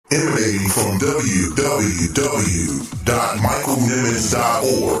Emanating from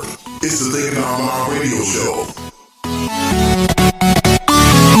www.michaelnimmons.org. It's the Thinking Out Loud radio show.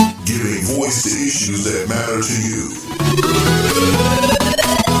 Giving voice to issues that matter to you.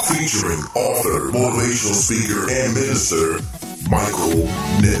 Featuring author, motivational speaker, and minister, Michael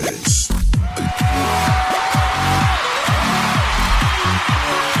Nimmons.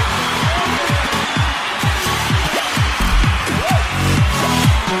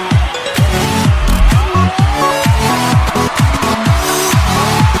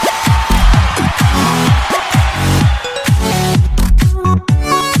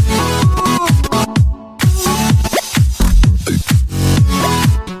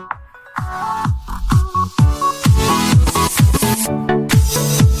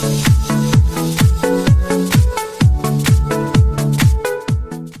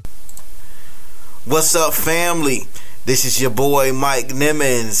 What's up, family? This is your boy Mike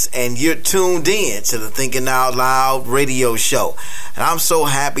Nimmons, and you're tuned in to the Thinking Out Loud radio show. And I'm so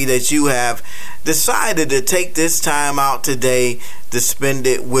happy that you have decided to take this time out today to spend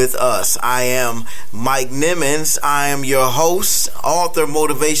it with us. I am Mike Nimmons. I am your host, author,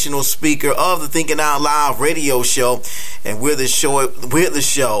 motivational speaker of the Thinking Out Loud radio show, and we're the show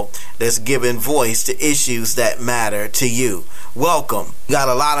that's giving voice to issues that matter to you. Welcome. We got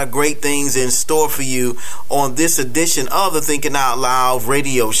a lot of great things in store for you on this edition of the Thinking Out Loud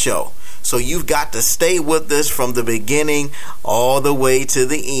radio show. So you've got to stay with us from the beginning all the way to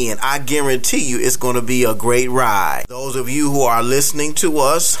the end. I guarantee you it's going to be a great ride. Those of you who are listening to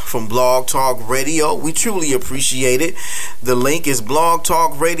us from Blog Talk Radio, we truly appreciate it. The link is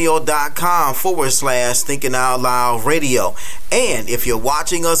blogtalkradio.com/Thinking Out Loud Radio. And if you're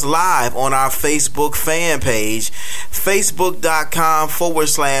watching us live on our Facebook fan page,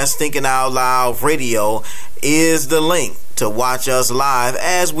 facebook.com/Thinking Out Loud Radio is the link to watch us live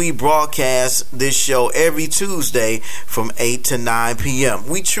as we broadcast this show every Tuesday from 8 to 9 p.m.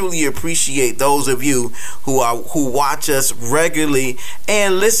 We truly appreciate those of you who watch us regularly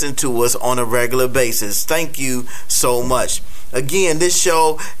and listen to us on a regular basis. Thank you so much. Again, this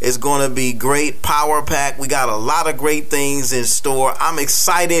show is going to be great, power pack. We got a lot of great things in store. I'm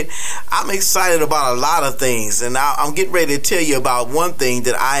excited about a lot of things, and I'm getting ready to tell you about one thing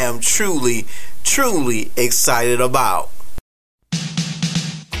that I am truly excited about.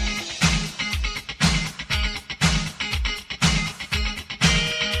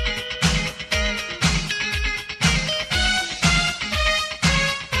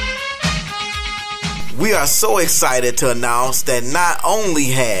 We are so excited to announce that not only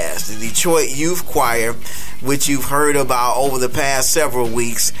has the Detroit Youth Choir, which you've heard about over the past several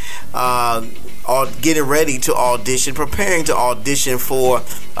weeks, are getting ready to audition, preparing to audition for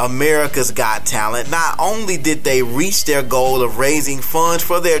America's Got Talent. Not only did they reach their goal of raising funds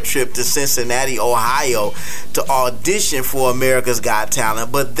for their trip to Cincinnati, Ohio to audition for America's Got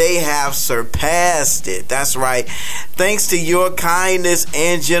Talent, but they have surpassed it. That's right. Thanks to your kindness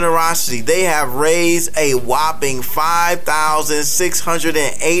and generosity, they have raised a whopping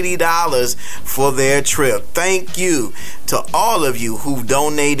 $5,680 for their trip. Thank you to all of you who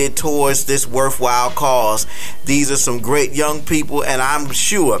donated towards this worthwhile cause. These are some great young people, and I'm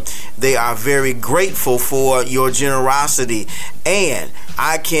sure they are very grateful for your generosity. And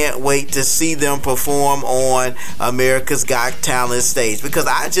I can't wait to see them perform on America's Got Talent stage, because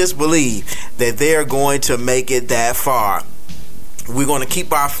I just believe that they're going to make it that far. We're going to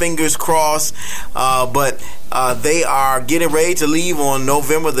keep our fingers crossed, but they are getting ready to leave on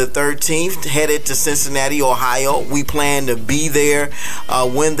November the 13th, headed to Cincinnati, Ohio. We plan to be there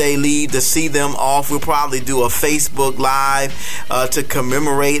when they leave to see them off. We'll probably do a Facebook Live to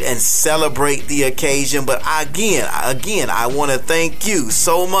commemorate and celebrate the occasion. But again, I want to thank you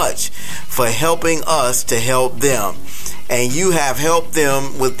so much for helping us to help them. And you have helped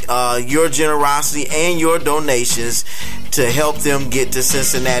them with your generosity and your donations to help them get to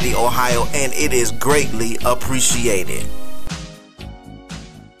Cincinnati, Ohio, and it is greatly appreciated.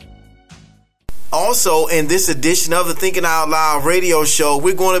 Also, in this edition of the Thinking Out Loud radio show,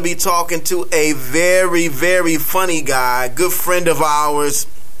 we're going to be talking to a very, very funny guy, good friend of ours.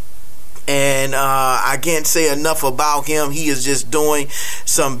 And I can't say enough about him. He is just doing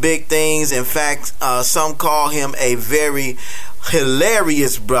some big things. In fact, some call him a very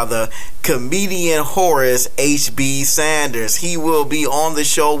hilarious brother, comedian Horace H.B. Sanders. He will be on the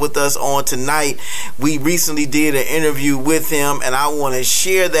show with us on tonight. We recently did an interview with him, and I want to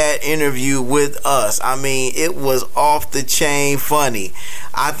share that interview with us. I mean, it was off the chain funny.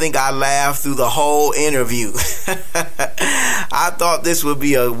 I think I laughed through the whole interview. I thought this would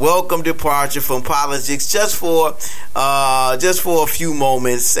be a welcome departure from politics just for a few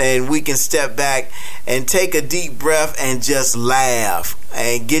moments, and we can step back and take a deep breath and just laugh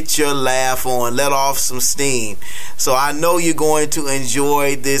and get your laugh on, let off some steam. So I know you're going to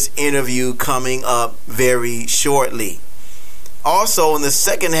enjoy this interview coming up very shortly. Also, in the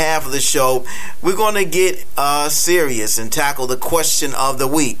second half of the show, we're going to get serious and tackle the question of the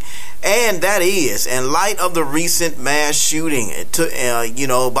week. And that is, in light of the recent mass shooting,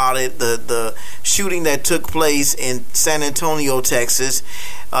 the shooting that took place in San Antonio, Texas,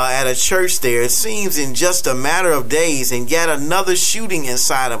 at a church there. It seems in just a matter of days, and yet another shooting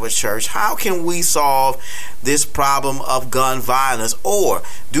inside of a church. How can we solve this problem of gun violence? Or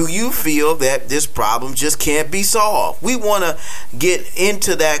do you feel that this problem just can't be solved? We want to get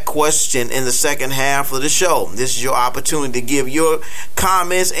into that question in the second half of the show. This is your opportunity to give your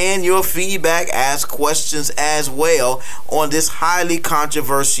comments and your feedback, ask questions as well on this highly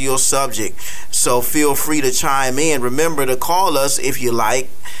controversial subject. So feel free to chime in. Remember to call us if you like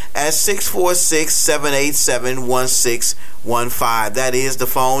at 646-787-1615. That is the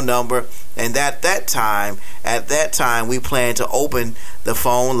phone number. And at that time, we plan to open the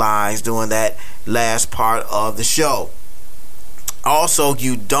phone lines during that last part of the show. Also,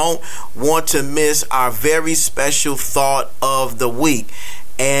 you don't want to miss our very special thought of the week.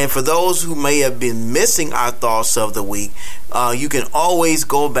 And for those who may have been missing our thoughts of the week, you can always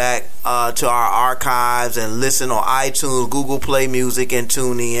go back to our archives and listen on iTunes, Google Play Music, and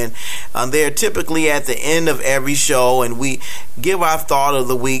TuneIn. They're typically at the end of every show, and we give our thought of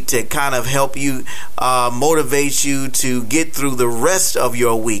the week to kind of help you, motivate you to get through the rest of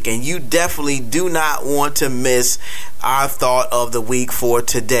your week. And you definitely do not want to miss our thought of the week for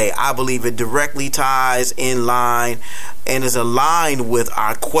today. I believe it directly ties in line and is aligned with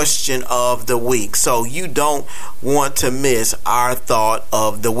our question of the week. So you don't want to miss our thought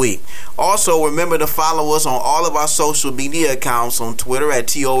of the week. Also, remember to follow us on all of our social media accounts, on Twitter at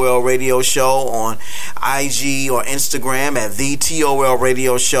TOL Radio Show, on IG or Instagram at the TOL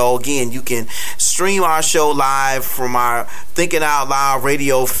Radio Show. Again, you can stream our show live from our Thinking Out Loud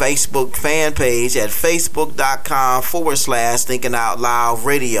Radio Facebook fan page at facebook.com/Thinking Out Loud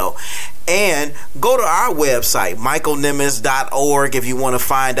Radio. And go to our website, michaelnimmons.org, if you want to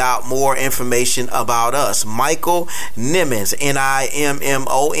find out more information about us. Michael Nimmons,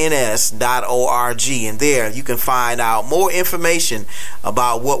 NIMMONS.org. And there you can find out more information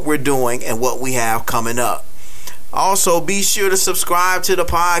about what we're doing and what we have coming up. Also, be sure to subscribe to the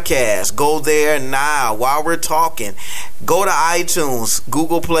podcast. Go there now while we're talking. Go to iTunes,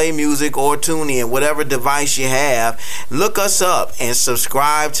 Google Play Music, or TuneIn, whatever device you have. Look us up and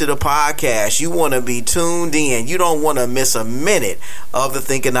subscribe to the podcast. You want to be tuned in. You don't want to miss a minute of the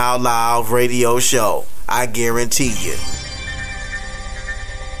Thinking Out Loud Radio Show. I guarantee you.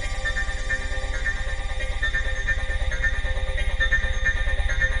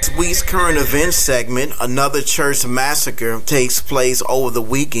 Week's current events segment, another church massacre takes place over the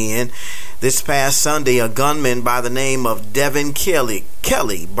weekend. This past Sunday, a gunman by the name of Devin Kelly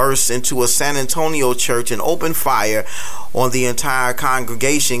burst into a San Antonio church and opened fire on the entire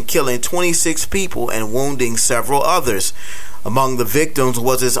congregation, killing 26 people and wounding several others. Among the victims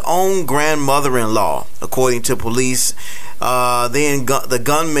was his own grandmother-in-law. According to police, the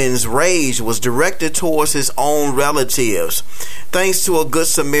gunman's rage was directed towards his own relatives. Thanks to a good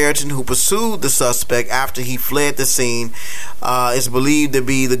Samaritan who pursued the suspect after he fled the scene, it's believed to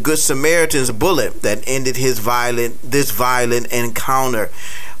be the Good Samaritan's bullet that ended this violent encounter.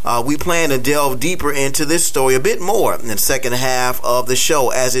 We plan to delve deeper into this story a bit more in the second half of the show,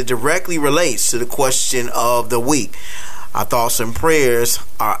 as it directly relates to the question of the week. Our thoughts and prayers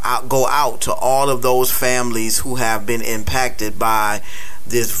go out to all of those families who have been impacted by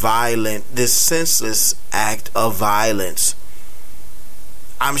this senseless act of violence.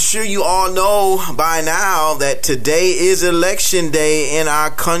 I'm sure you all know by now that today is election day in our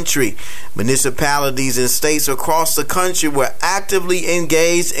country. Municipalities and states across the country were actively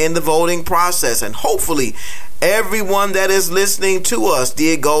engaged in the voting process, and hopefully everyone that is listening to us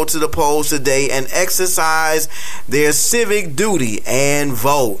did go to the polls today and exercise their civic duty and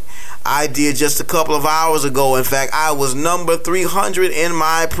vote. I did just a couple of hours ago. In fact, I was number 300 in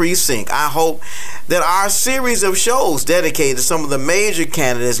my precinct. I hope that our series of shows dedicated to some of the major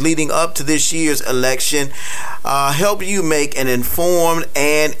candidates leading up to this year's election help you make an informed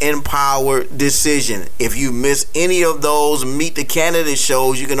and empowered decision. If you miss any of those Meet the Candidate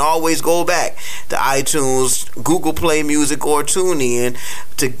shows, you can always go back to iTunes, Google Play Music, or TuneIn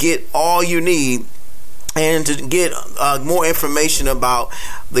to get all you need And to get more information about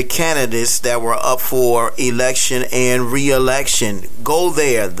the candidates that were up for election and re-election, go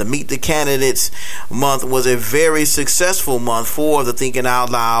there. The Meet the Candidates month was a very successful month for the Thinking Out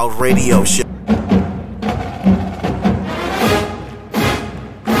Loud radio show.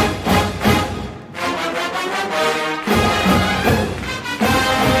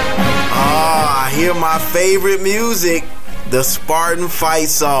 I hear my favorite music. The Spartan fight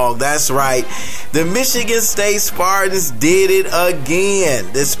song. That's right. The Michigan State Spartans did it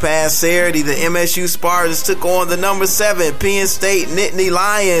again. This past Saturday, the MSU Spartans took on the number 7 Penn State Nittany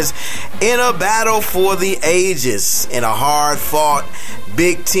Lions in a battle for the ages in a hard-fought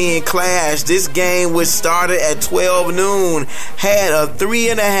Big Ten clash. This game, which started at 12 noon, had a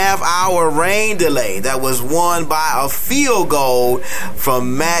 3.5-hour rain delay that was won by a field goal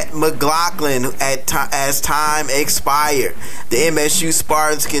from Matt McLaughlin as time expired. The MSU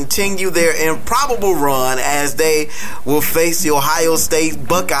Spartans continue their improbable run as they will face the Ohio State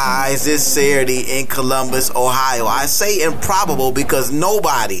Buckeyes this Saturday in Columbus, Ohio. I say improbable because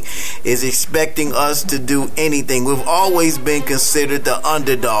nobody is expecting us to do anything. We've always been considered the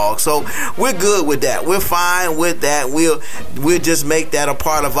underdog, so we're good with that. We're fine with that. We'll just make that a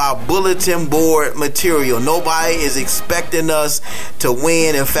part of our bulletin board material. Nobody is expecting us to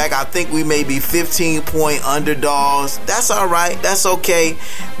win. In fact, I think we may be 15-point underdogs. That's all right. That's okay.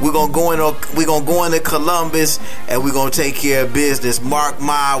 We're gonna go into Columbus and we're gonna take care of business. Mark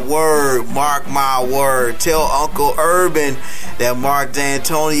my word. Mark my word. Tell Uncle Urban that Mark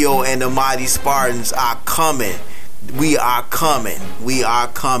D'Antonio and the Mighty Spartans are coming. We are coming. We are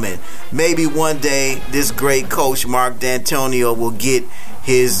coming. Maybe one day this great coach Mark D'Antonio will get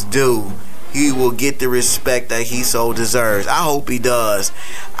his due. He will get the respect that he so deserves. I hope he does.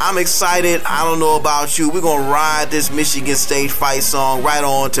 I'm excited. I don't know about you. We're going to ride this Michigan State fight song right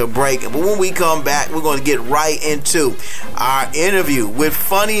on to break. But when we come back, we're going to get right into our interview with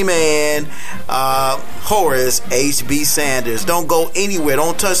funny man Horace H.B. Sanders. Don't go anywhere.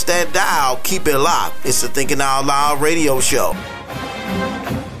 Don't touch that dial. Keep it locked. It's the Thinking Out Loud radio show.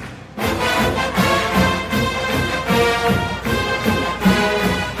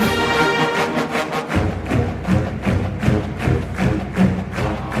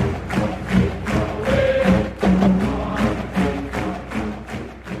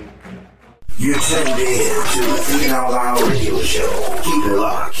 You're tuned in to the Thinking Out Loud radio show. Keep it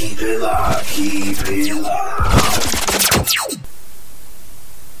locked, keep it locked, keep it locked.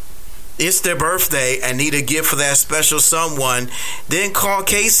 It's their birthday and need a gift for that special someone? Then call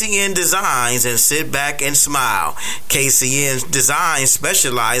KCN Designs and sit back and smile. KCN Designs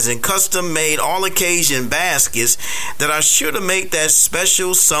specialize in custom-made all-occasion baskets that are sure to make that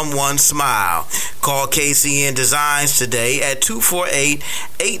special someone smile. Call KCN Designs today at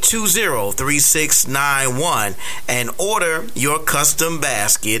 248-820-3691 and order your custom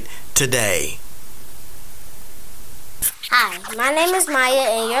basket today. Hi, my name is Maya,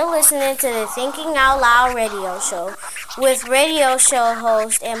 and you're listening to the Thinking Out Loud radio show with radio show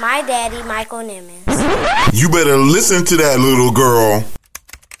host and my daddy, Michael Nimmons. You better listen to that, little girl.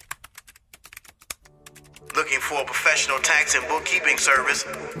 Looking for a professional tax and bookkeeping service?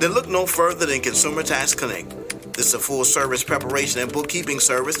 Then look no further than Consumer Tax Connect. This is a full-service preparation and bookkeeping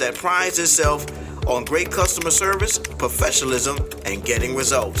service that prides itself on great customer service, professionalism, and getting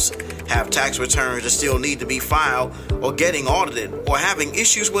results. Have tax returns that still need to be filed or getting audited or having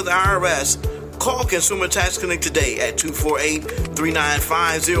issues with the IRS? Call Consumer Tax Connect today at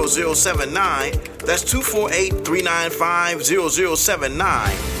 248-395-0079. That's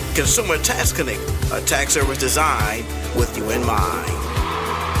 248-395-0079. Consumer Tax Connect, a tax service designed with you in mind.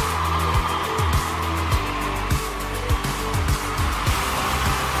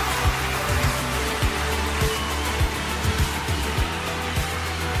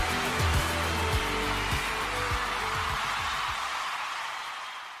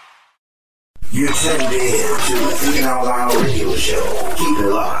 You're tuned in to the Thinking Out Loud radio show. Keep it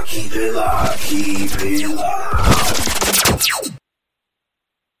locked, keep it locked, keep it locked.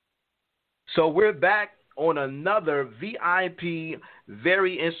 So we're back on another VIP,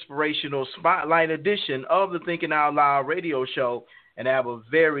 very inspirational spotlight edition of the Thinking Out Loud radio show. And I have a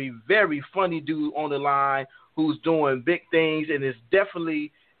very, very funny dude on the line who's doing big things and is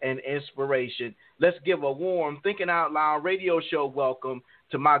definitely an inspiration. Let's give a warm Thinking Out Loud radio show welcome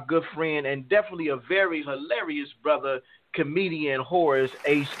to my good friend and definitely a very hilarious brother, comedian Horace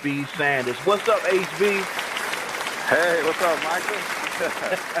H.B. Sanders. What's up, H.B.? Hey, what's up, Michael?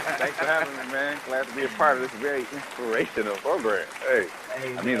 Thanks for having me, man. Glad to be a part of this very inspirational program. Hey,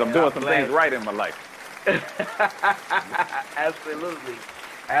 that means I'm doing some things right in my life. Absolutely.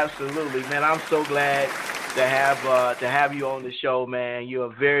 Absolutely, man. I'm so glad to have you on the show, man.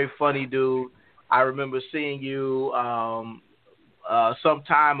 You're a very funny dude. I remember seeing you some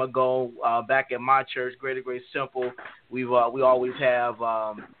time ago back at my church, Greater Grace Temple. We always have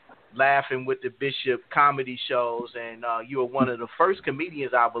Laughing with the Bishop comedy shows, and you were one of the first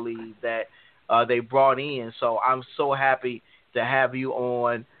comedians, I believe, that they brought in. So I'm so happy to have you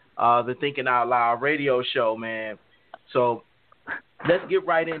on the Thinking Out Loud radio show, man. So let's get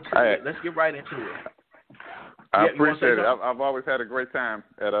right into it. I appreciate it. I've always had a great time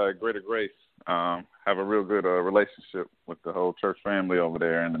at Greater Grace. Have a real good relationship with the whole church family over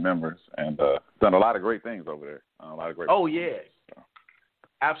there and the members, and done a lot of great things over there. A lot of great. Oh yeah,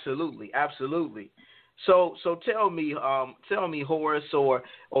 absolutely. So tell me, Horace, or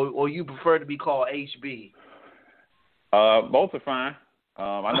you prefer to be called HB? Both are fine.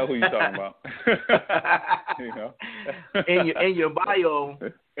 I know who you're talking about. You know.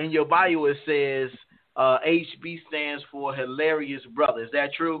 in your bio it says HB stands for Hilarious Brother. Is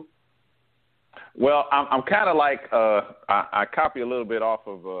that true? Well, I'm kind of like I copy a little bit off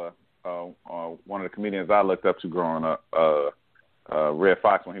of one of the comedians I looked up to growing up, Red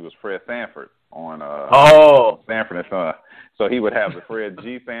Fox, when he was Fred Sanford on Sanford and Son. So he would have the Fred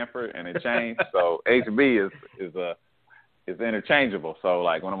G. Sanford, and it changed. So HB is interchangeable. So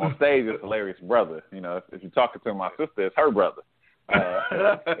like when I'm on stage, it's Hilarious Brother. You know, if you're talking to my sister, it's her brother.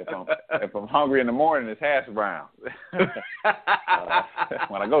 If I'm hungry in the morning, it's hash brown.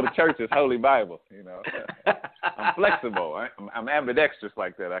 When I go to church, it's Holy Bible. You know, I'm flexible. I'm ambidextrous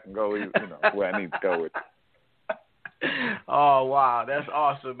like that. I can go, where I need to go with it. Oh wow, that's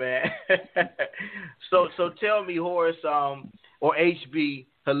awesome, man. So tell me, Horace, or HB,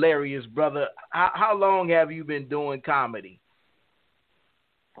 Hilarious Brother, how long have you been doing comedy?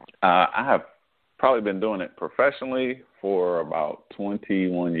 I have probably been doing it professionally for about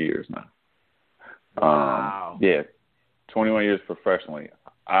 21 years now. Wow. 21 years professionally.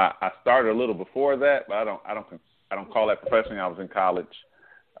 I started a little before that, but I don't call that professionally. I was in college.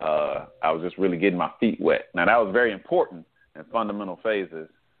 I was just really getting my feet wet. Now that was very important in fundamental phases,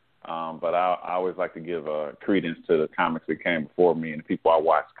 but I always like to give credence to the comics that came before me and the people I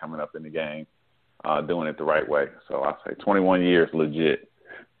watched coming up in the game, doing it the right way. So I say 21 years legit.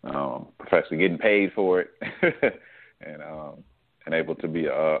 Professionally getting paid for it, and able to be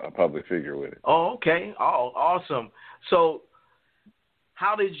a public figure with it. Oh, okay. Oh, awesome. So,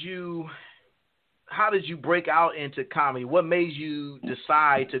 how did you break out into comedy? What made you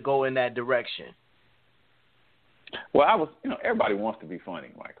decide to go in that direction? Well, everybody wants to be funny,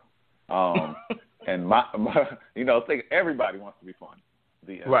 Michael. And think everybody wants to be funny.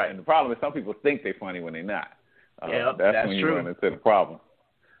 Right. And the problem is some people think they're funny when they're not. Yeah, that's when you run into the problem.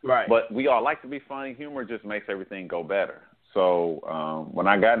 Right. But we all like to be funny. Humor just makes everything go better. So when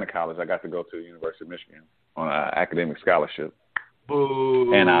I got into college, I got to go to the University of Michigan on an academic scholarship.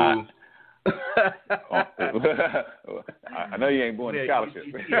 Boo. And I know you ain't booing the scholarship.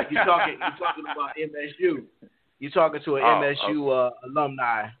 You're talking about MSU. You're talking to an MSU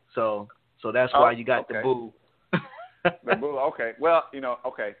alumni. So that's why you got the boo. The boo. Okay. Well,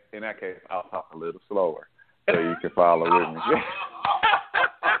 okay. In that case, I'll talk a little slower so you can follow with me.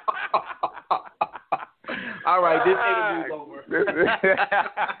 All right, this interview's over.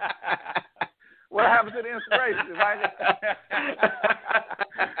 What happened to the inspiration?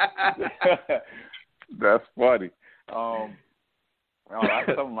 That's funny. Some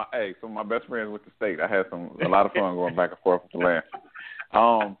of my best friends with the state. I had a lot of fun going back and forth with the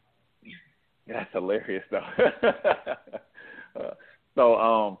land. That's hilarious though.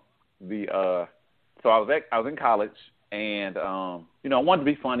 So I was in college. And, I wanted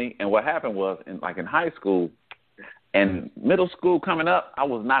to be funny. And what happened was, in high school and middle school coming up, I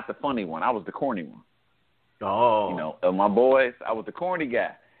was not the funny one. I was the corny one. Oh. Of my boys, I was the corny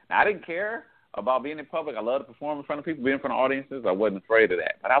guy. Now, I didn't care about being in public. I loved to perform in front of people, being in front of audiences. I wasn't afraid of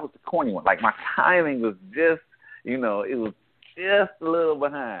that. But I was the corny one. Like, my timing was just, it was just a little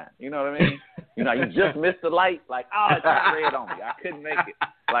behind. You know what I mean? You just missed the light. Like, it got red on me. I couldn't make it.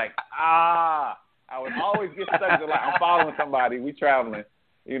 Like, I would always get stuck to the light. I'm following somebody. We traveling,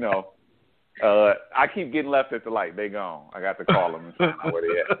 I keep getting left at the light. They gone. I got to call them and find out where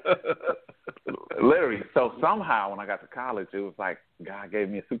they at. Literally. So somehow when I got to college, it was like God gave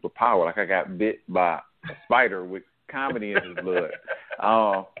me a superpower. Like I got bit by a spider with comedy in his blood.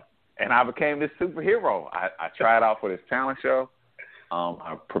 And I became this superhero. I tried out for this talent show.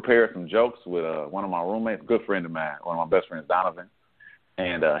 I prepared some jokes with one of my roommates, a good friend of mine, one of my best friends, Donovan.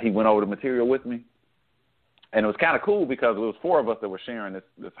 And he went over the material with me. And it was kind of cool because it was 4 of us that were sharing this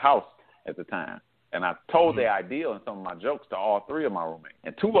house at the time. And I told the ideal and some of my jokes to all three of my roommates.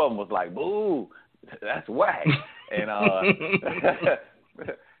 And two of them was like, boo, that's whack. And I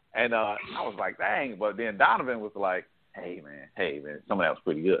was like, dang. But then Donovan was like, hey, man, some of that was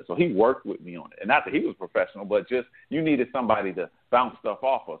pretty good. So he worked with me on it. And not that he was professional, but just you needed somebody to bounce stuff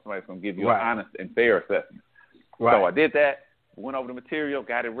off of. Somebody's going to give you an honest and fair assessment. Right. So I did that, went over the material,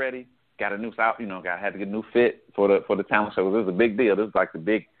 got it ready, got a new had to get a new fit for the talent show. This was a big deal. This was like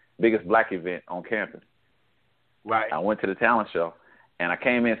the biggest black event on campus. Right. I went to the talent show, and I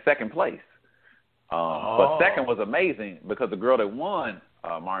came in second place. But second was amazing because the girl that won,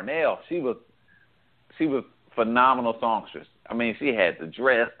 Marnell, she was phenomenal songstress. I mean, she had the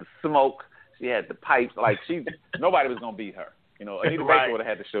dress, the smoke, she had the pipes. Like nobody was gonna beat her. Anita Baker would have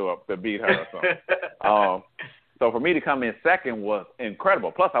had to show up to beat her or something. So for me to come in second was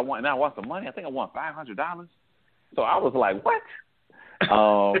incredible. Plus, I won some money. I think I won $500. So I was like, what?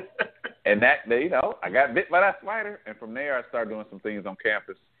 And that, I got bit by that spider, and from there I started doing some things on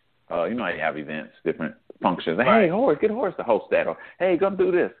campus. I have events, different functions. And, hey, Horace, get Horace to host that, or hey, come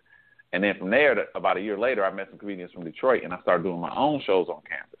do this. And then from there, about a year later, I met some comedians from Detroit, and I started doing my own shows on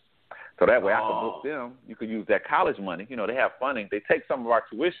campus. So that way I could book them. You could use that college money. They have funding. They take some of our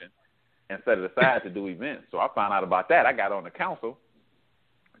tuition and set it aside to do events. So I found out about that. I got on the council,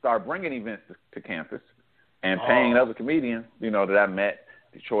 started bringing events to campus, and paying other comedians, that I met,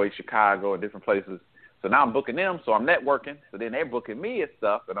 Detroit, Chicago, and different places. So now I'm booking them, so I'm networking. So then they're booking me and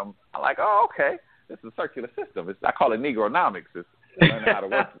stuff, and I'm like, oh, okay. This is a circular system. I call it Negronomics. It's learning how to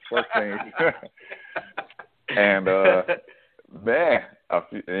work things. And, man, a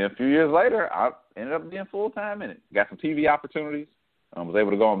few years later, I ended up being full-time in it. Got some TV opportunities. I was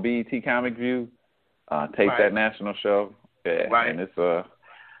able to go on BET Comic View, tape that national show. Yeah, and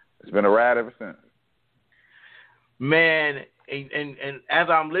it's been a ride ever since. Man, and as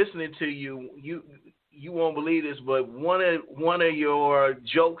I'm listening to you won't believe this, but one of your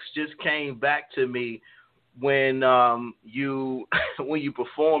jokes just came back to me when you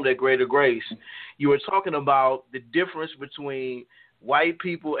performed at Greater Grace. You were talking about the difference between white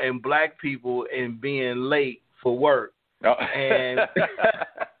people and black people and being late for work. Oh. And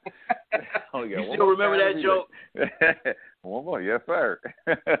you still remember that joke? One more, yes, sir.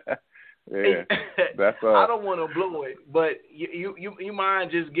 Yeah, that's. I don't want to blow it, but you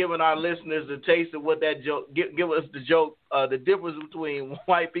mind just giving our listeners a taste of what that joke? Give us the joke, the difference between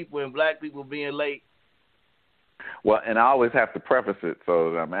white people and black people being late. Well, and I always have to preface it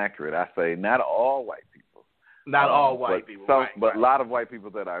so that I'm accurate. I say not all white people. Not all white people. But a lot of white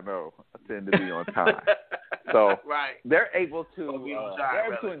people that I know tend to be on time. So they're able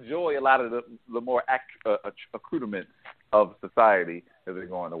to enjoy a lot of the more accoutrements of society as they're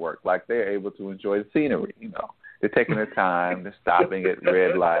going to work. Like they're able to enjoy the scenery. They're taking their time. They're stopping at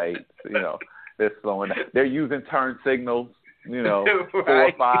red lights. They're slowing down. They're using turn signals. 4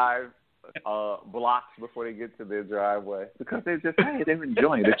 or 5 blocks before they get to their driveway because they're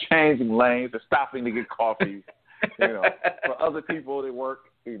enjoying it. They're changing lanes. They're stopping to get coffee. For other people that work,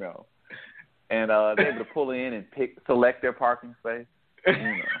 and they're able to pull in and select their parking space.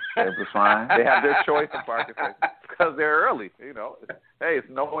 They're fine. They have their choice of parking space because they're early. Hey, it's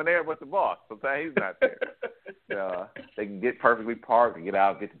no one there but the boss. Sometimes he's not there. They can get perfectly parked and get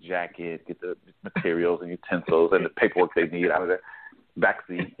out, get the jacket, get the materials and utensils and the paperwork they need out of their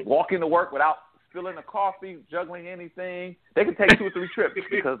backseat. Walk into work without spilling a coffee, juggling anything. They can take 2 or 3 trips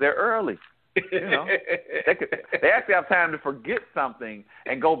because they're early. They actually have time to forget something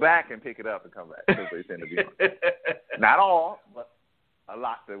and go back and pick it up and come back because they tend to be on. Not all, but a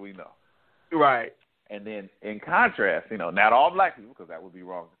lot that we know. Right. And then in contrast, not all black people, because that would be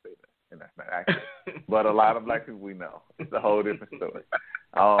wrong to say that, and that's not accurate. But a lot of black people we know. It's a whole different story.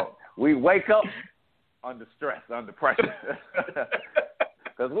 We wake up under stress, under pressure,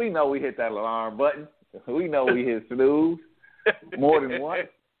 because we know we hit that alarm button. We know we hit snooze more than once.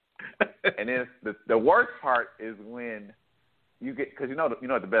 And then the worst part is when you get, because you know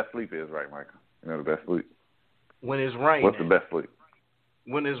what the best sleep is, right, Michael? You know the best sleep? When it's raining. What's the best sleep?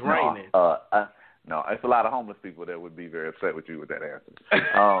 When it's raining. No, it's a lot of homeless people that would be very upset with you with that answer.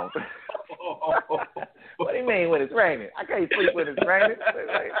 What do you mean when it's raining? I can't sleep when it's raining.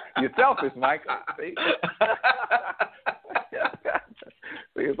 You're selfish, Michael. See,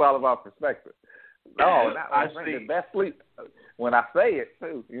 it's all about perspective. No, not the best sleep. When I say it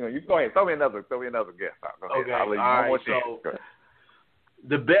too, you go ahead. Throw me another guess. Okay. All right. So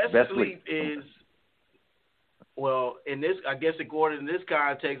the best sleep is, well, in this, I guess according to this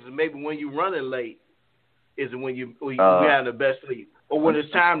context, maybe when you're running late is when you have the best sleep, or when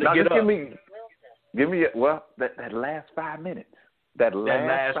it's time to get up. Give me that last 5 minutes. That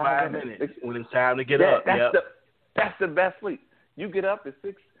last 5 minutes when it's time to get up. That's the best sleep. You get up at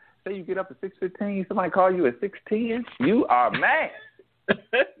 6. Say you get up at 6:15. Somebody call you at 6:10. You are mad.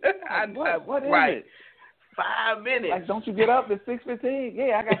 What is it? 5 minutes. Like, don't you get up at 6:15?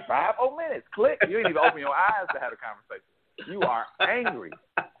 Yeah, I got 5 more minutes. Click. You ain't even open your eyes to have a conversation. You are angry.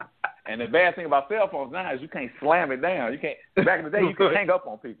 And the bad thing about cell phones now is you can't slam it down. You can't. Back in the day, you could hang up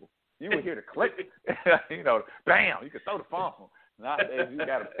on people. You would hear the click. You know, bam. You could throw the phone. Nowadays, you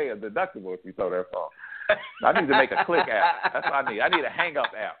got to pay a deductible if you throw that phone. I need to make a click app. That's what I need. I need a hang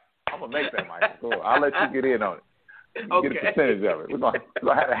up app. I'm gonna make that, Michael. Cool. I'll let you get in on it. Get a percentage of it. We're gonna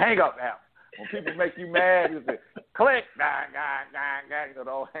have a hang up app. When people make you mad, you say click, you know, the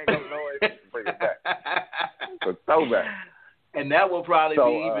old hang up noise. Bring it back. So bad. And that will probably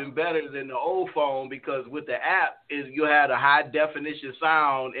be even better than the old phone, because with the app you had a high definition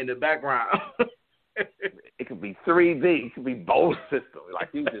sound in the background. It could be 3D. It could be Bose system. Like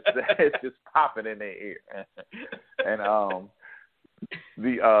you just, it's just popping in their ear. And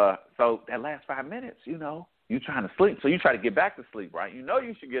so that last 5 minutes, you know, you trying to sleep. So you try to get back to sleep, right? You know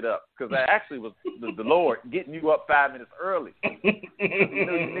you should get up, because that actually was the Lord getting you up 5 minutes early. You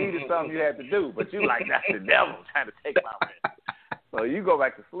knew you needed something you had to do, but you like, that's the devil trying to take my rest. So you go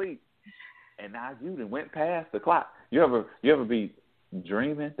back to sleep, and now you done went past the clock. You ever be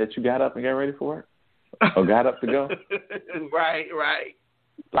dreaming that you got up and got ready for it? Or got up to go? Right.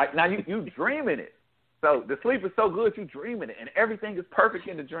 Like, now you dreaming it. So the sleep is so good, you dreaming it, and everything is perfect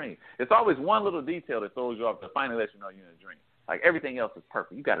in the dream. It's always one little detail that throws you off to finally let you know you're in a dream. Like, everything else is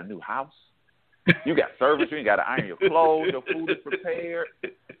perfect. You got a new house. You got service. You ain't got to iron your clothes. Your food is prepared.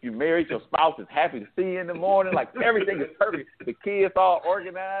 You married. Your spouse is happy to see you in the morning. Like, everything is perfect. The kids all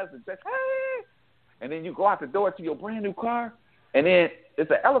organized and just, hey. And then you go out the door to your brand new car, and then it's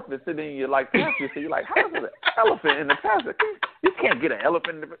an elephant sitting in your, like, passenger seat. You're like, how is it an elephant in the passenger? You can't get an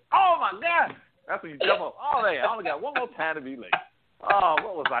elephant in the – oh, my God. That's when you jump up. Oh, man, I only got one more time to be late. Oh,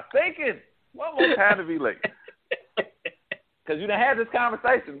 what was I thinking? One more time to be late. Because you done had this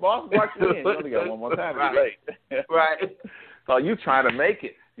conversation. Boss walked you in. You only got one more time to be late. Right. So you trying to make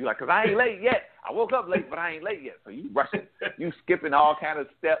it. You're like, because I ain't late yet. I woke up late, but I ain't late yet. So you rushing. You skipping all kind of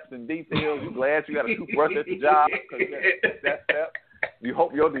steps and details. You glad you got a toothbrush at the job because that step. You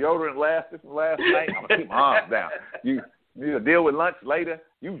hope your deodorant lasted from last night. I'm going to keep my arms down. You need to deal with lunch later.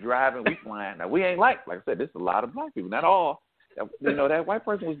 You driving, we flying. Now, we ain't like I said, there's a lot of black people. Not all. You know, that white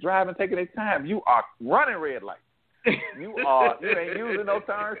person was driving, taking their time. You are running red lights. You ain't using no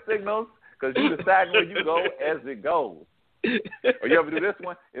turn signals because you decide where you go as it goes. Or you ever do this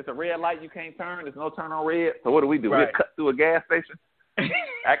one? It's a red light, you can't turn. There's no turn on red. So what do? Right. We cut through a gas station,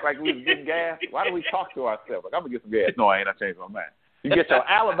 act like we was getting gas. Why do we talk to ourselves? Like, I'm going to get some gas. No, I ain't. I changed my mind. You get your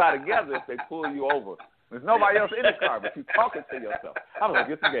alibi together if they pull you over. There's nobody else in the car, but you talking to yourself. I'm going to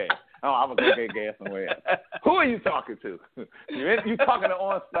get some gas. Oh, I'm going to go get gas somewhere else. Who are you talking to? You talking to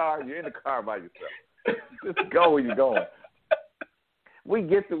OnStar. You're in the car by yourself. Just go where you're going. We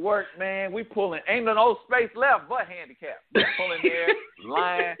get to work, man. We pulling. Ain't no space left but handicap. We pulling there,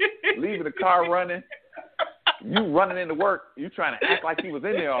 lying, leaving the car running. You running into work. You trying to act like you was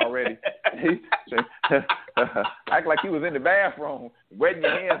in there already. Act like you was in the bathroom, wetting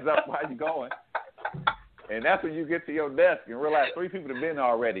your hands up while you going. And that's when you get to your desk and realize 3 people have been there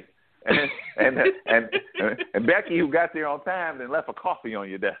already. And Becky, who got there on time, then left a coffee on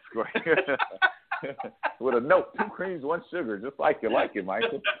your desk, right? With a note, 2 creams, 1 sugar, just like you like it,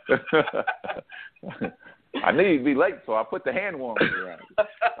 Michael. I knew you'd be late, so I put the hand warmers around.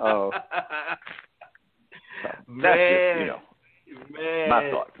 That's just, you know, my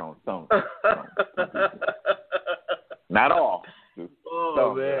thoughts on some. Not all.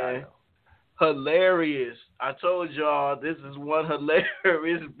 Oh, man. Hilarious. I told y'all this is one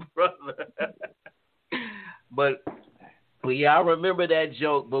hilarious brother. But yeah, I remember that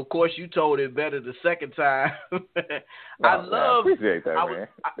joke, but of course you told it better the second time. I appreciate that, man.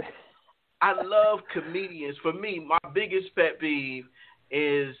 I love comedians. For me, my biggest pet peeve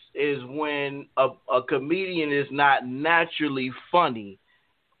is when a comedian is not naturally funny.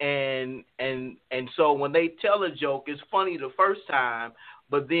 And so when they tell a joke, it's funny the first time,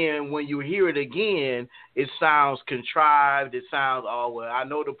 but then when you hear it again, it sounds contrived. It sounds, oh well, I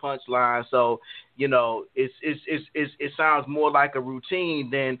know the punchline, so you know it sounds more like a routine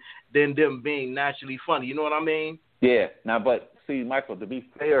than them being naturally funny. You know what I mean? Yeah. Now, but see, Michael, to be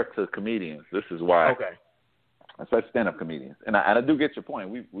fair to comedians, this is why. Okay. Especially stand-up comedians, and I do get your point.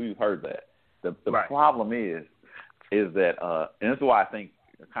 We've heard that. The right. problem is that, and this is why I think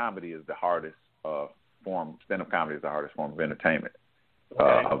comedy is the hardest form. Stand-up comedy is the hardest form of entertainment.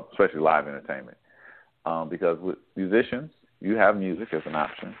 Okay. Especially live entertainment, because with musicians, you have music as an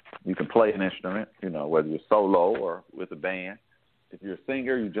option. You can play an instrument, whether you're solo or with a band. If you're a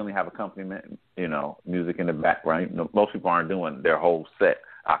singer, you generally have accompaniment, music in the background. Most people aren't doing their whole set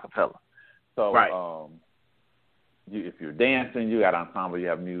a cappella. So right. If you're dancing, you got ensemble, you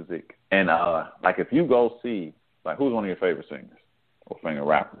have music. And, if you go see, who's one of your favorite singers or favorite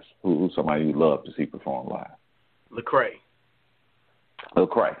rappers? Who's somebody you love to see perform live? Lecrae.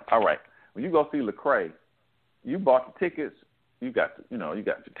 Lecrae. All right. When you go see Lecrae, you bought the tickets. You got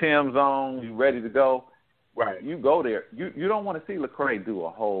your Tim's on. You ready to go. Right. You go there. You don't want to see Lecrae do a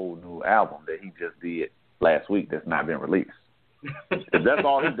whole new album that he just did last week that's not been released. If that's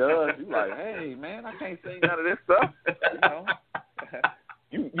all he does, you're like, hey, man, I can't sing none of this stuff.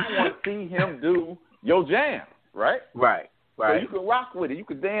 You want to see him do your jam, right? Right. So you can rock with it. You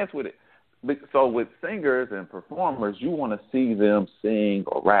can dance with it. But, so with singers and performers, you want to see them sing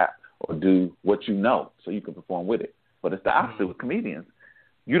or rap or do what you know so you can perform with it. But it's the opposite with comedians.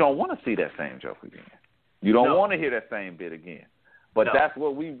 You don't want to see that same joke again. You don't want to hear that same bit again. But that's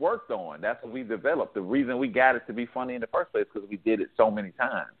what we worked on. That's what we developed. The reason we got it to be funny in the first place is because we did it so many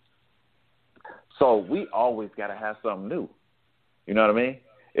times. So we always got to have something new. You know what I mean?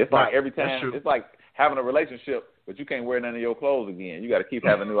 It's like every time. It's like having a relationship, but you can't wear none of your clothes again. You got to keep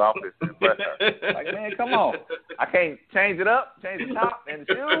having new outfits to impress her. Like, man, come on. I can't change it up, change the top and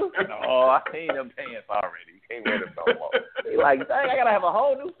the shoes. No, I seen them pants already. You can't wear them no more. You're like, dang, I got to have a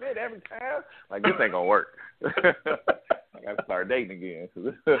whole new fit every time. Like, this ain't going to work. I got to start dating again.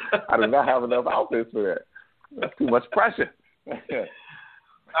 I do not have enough outfits for that. That's too much pressure.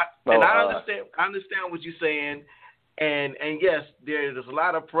 And I understand what you're saying. And yes, there's a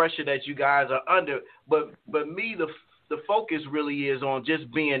lot of pressure that you guys are under, but me, the focus really is on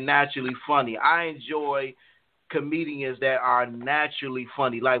just being naturally funny. I enjoy comedians that are naturally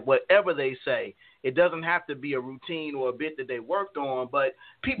funny, like whatever they say. It doesn't have to be a routine or a bit that they worked on, but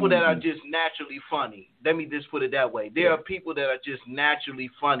people that are just naturally funny. Let me just put it that way. There are people that are just naturally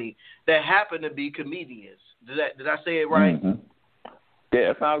funny that happen to be comedians. Did I say it right? Mm-hmm.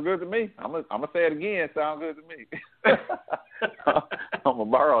 Yeah, it sounds good to me. I'm gonna say it again. It sounds good to me. I'm gonna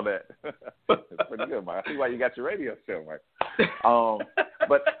borrow that. It's pretty good, Mike. I see why you got your radio show, Mike.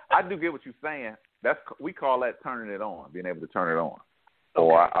 But I do get what you're saying. We call that turning it on, being able to turn it on,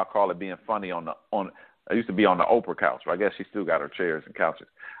 or I call it being funny on. I used to be on the Oprah couch. I guess she still got her chairs and couches.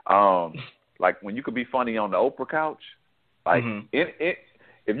 Like when you could be funny on the Oprah couch, like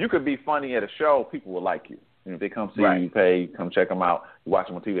if you could be funny at a show, people will like you. If they come see you, pay, come check them out, you watch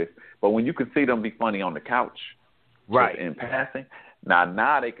them on TV. But when you can see them be funny on the couch, in passing,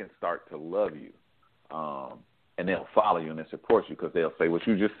 now they can start to love you, and they'll follow you and they'll support you because they'll say what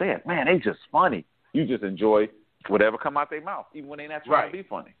you just said. Man, they just funny. You just enjoy whatever come out their mouth, even when they're not trying to be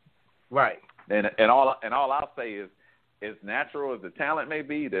funny. Right. And all I'll say is, as natural as the talent may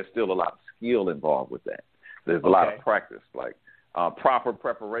be, there's still a lot of skill involved with that. There's a lot of practice. Like proper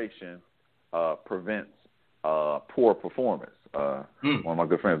preparation prevents poor performance. One of my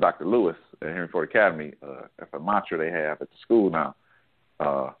good friends, Dr. Lewis at Henry Ford Academy, that's a mantra they have at the school now.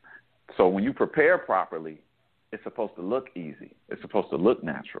 So when you prepare properly, it's supposed to look easy. It's supposed to look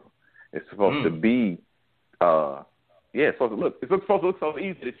natural. It's supposed to be, it's supposed to look so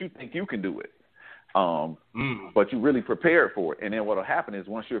easy that you think you can do it. But you really prepared for it. And then what will happen is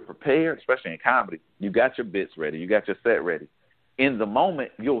once you're prepared, especially in comedy, you got your bits ready, you got your set ready. In the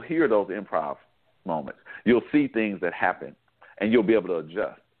moment, you'll hear those improv moments. You'll see things that happen, and you'll be able to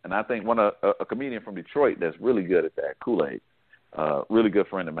adjust. And I think a comedian from Detroit that's really good at that, Kool-Aid, really good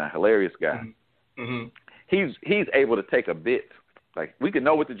friend of mine, hilarious guy. He's able to take a bit, like we can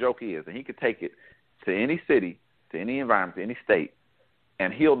know what the joke is, and he could take it to any city, to any environment, to any state,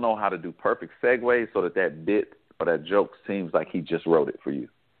 and he'll know how to do perfect segues so that bit or that joke seems like he just wrote it for you.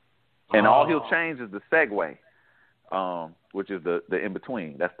 And all he'll change is the segue, which is the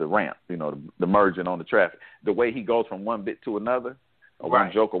in-between. That's the ramp, the merging on the traffic. The way he goes from one bit to another, or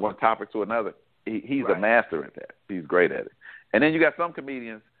one joke or one topic to another, he's a master at that. He's great at it. And then you got some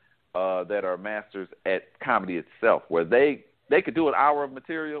comedians that are masters at comedy itself, where they could do an hour of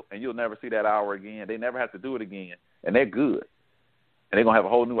material, and you'll never see that hour again. They never have to do it again, and they're good. And they're going to have a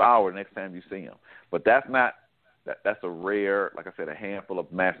whole new hour the next time you see them. But that's a rare, like I said, a handful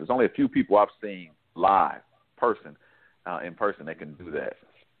of masters. There's only a few people I've seen live, in person that can do that.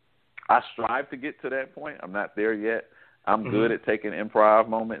 I strive to get to that point. I'm not there yet. I'm good at taking improv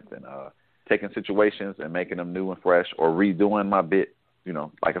moments and taking situations and making them new and fresh, or redoing my bit,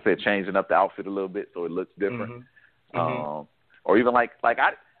 like I said, changing up the outfit a little bit so it looks different. Or even like I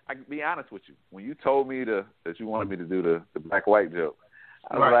can be honest with you. When you told me that you wanted me to do the black-white joke,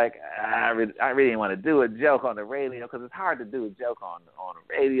 I was like, I really didn't want to do a joke on the radio because it's hard to do a joke on a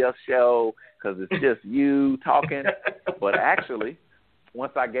radio show because it's just you talking. But actually,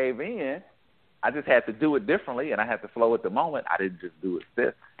 once I gave in, I just had to do it differently, and I had to flow at the moment. I didn't just do it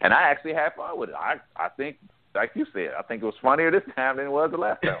this. And I actually had fun with it. I think, like you said, I think it was funnier this time than it was the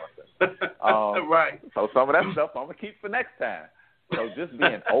last time. Right. So some of that stuff I'm going to keep for next time. So just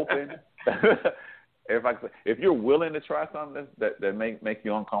being open. If you're willing to try something that make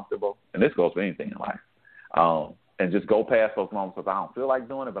you uncomfortable, and this goes for anything in life, and just go past those moments because I don't feel like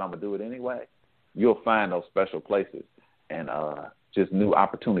doing it, but I'm going to do it anyway, you'll find those special places and just new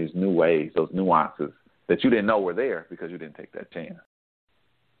opportunities, new ways, those nuances that you didn't know were there because you didn't take that chance.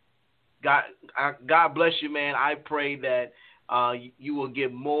 God bless you, man. I pray that you will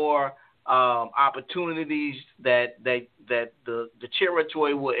get more opportunities, that the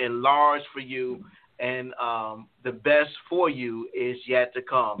territory will enlarge for you, and the best for you is yet to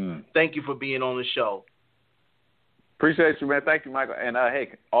come. Thank you for being on the show. Appreciate you, man. Thank you, Michael. And,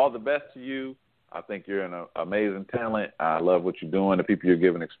 hey, all the best to you. I think you're an amazing talent. I love what you're doing, the people you're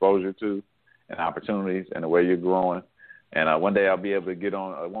giving exposure to and opportunities and the way you're growing. And one day I'll be able to get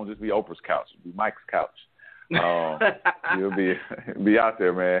on. It won't just be Oprah's couch. It'll be Mike's couch. You'll be out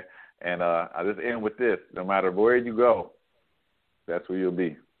there, man. And I just end with this. No matter where you go, that's where you'll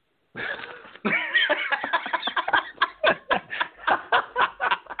be.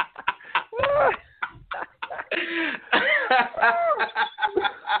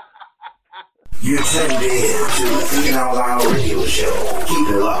 You're tuned in to the Thinking Out Loud radio show. Keep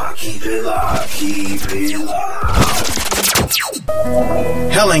it locked, keep it locked, keep it locked.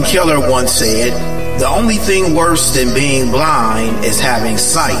 Helen Keller once said, "The only thing worse than being blind is having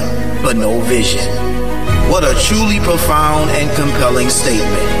sight but no vision." What a truly profound and compelling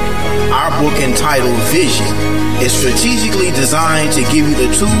statement. Our book entitled Vision is strategically designed to give you the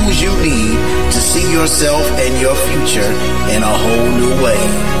tools you need to see yourself and your future in a whole new way.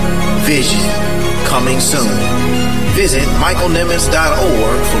 Vision, coming soon. Visit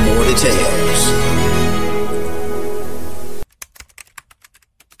michaelnimitz.org for more details.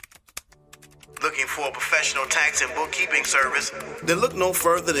 Looking for a professional tax and bookkeeping service? Then look no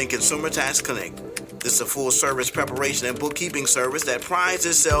further than Consumer Tax Connect. This is a full-service preparation and bookkeeping service that prides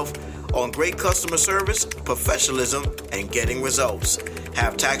itself on great customer service, professionalism, and getting results.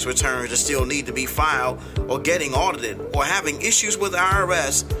 Have tax returns that still need to be filed, or getting audited, or having issues with the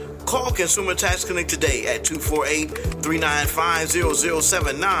IRS? Call Consumer Tax Connect today at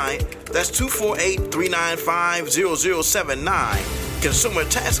 248-395-0079. That's 248-395-0079. Consumer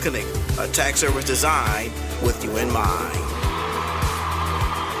Tax Connect, a tax service designed with you in mind.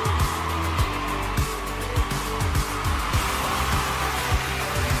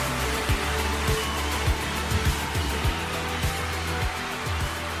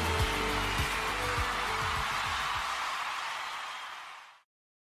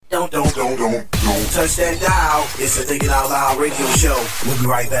 Don't touch that dial. It's the Thinking Out Loud radio show. We'll be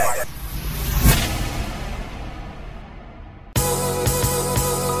right back.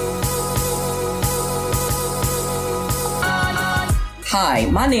 Hi,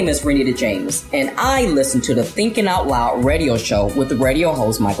 my name is Renita James, and I listen to the Thinking Out Loud radio show with the radio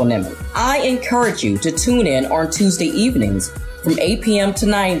host Michael Nimitz. I encourage you to tune in on Tuesday evenings from 8 p.m. to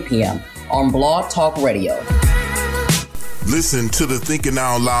 9 p.m. on Blog Talk Radio. Listen to the Thinking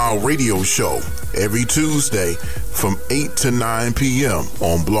Out Loud radio show every Tuesday from 8 to 9 p.m.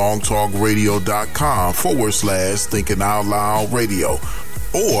 on blogtalkradio.com/Thinking Out Loud Radio.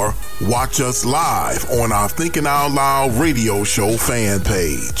 Or watch us live on our Thinking Out Loud radio show fan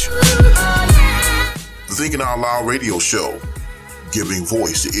page. The Thinking Out Loud radio show, giving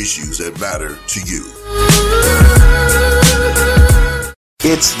voice to issues that matter to you.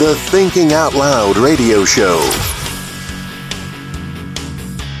 It's the Thinking Out Loud radio show.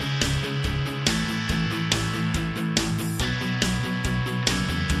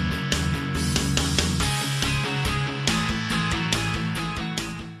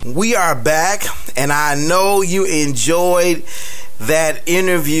 We are back, and I know you enjoyed that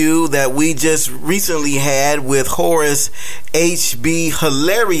interview that we just recently had with Horace H.B.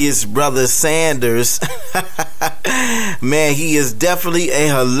 Hilarious Brother Sanders. Man, he is definitely a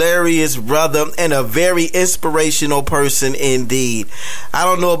hilarious brother and a very inspirational person indeed. I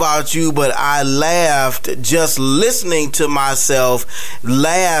don't know about you, but I laughed just listening to myself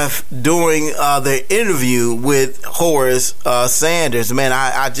laugh during the interview with Horace Sanders. Man,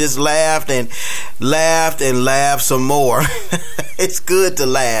 I just laughed and laughed some more. It's good to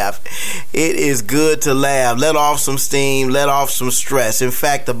laugh. It is good to laugh. Let off some steam. Let off some stress. In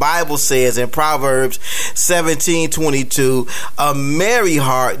fact, the Bible says in Proverbs 17:22, a merry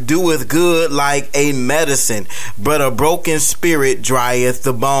heart doeth good like a medicine, but a broken spirit drieth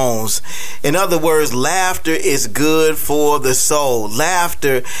the bones. In other words, laughter is good for the soul.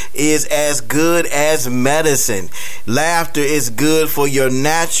 Laughter is as good as medicine. Laughter is good for your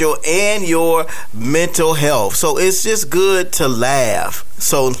natural and your mental health. So it's just good to laugh.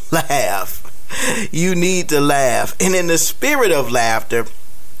 So laugh. You need to laugh. And in the spirit of laughter,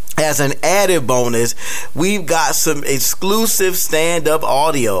 as an added bonus, we've got some exclusive stand-up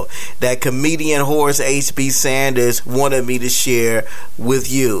audio that comedian Horace H.B. Sanders wanted me to share with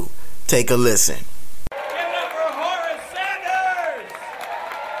you. Take a listen. Give it up for Horace Sanders!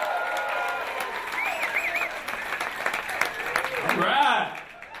 All right.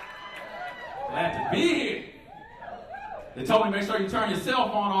 Glad to be here. They told me make sure you turn your cell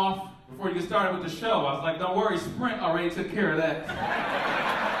phone off before you get started with the show. I was like, don't worry, Sprint already took care of that.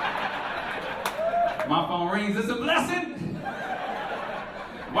 My phone rings, it's a blessing.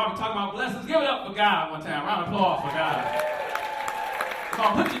 While we're talking about blessings, give it up for God one time. Round of applause for God. Come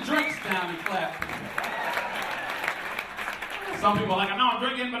on, put your drinks down and clap. Some people are like, I know I'm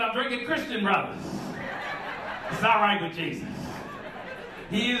drinking, but I'm drinking Christian Brothers. It's all right with Jesus.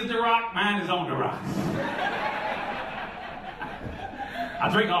 He is the rock, mine is on the rocks. I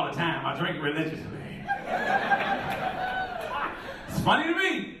drink all the time. I drink religiously. It's funny to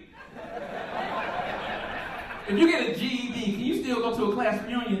me. If you get a GED, can you still go to a class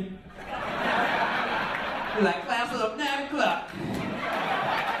reunion? You're like, class up 9 o'clock.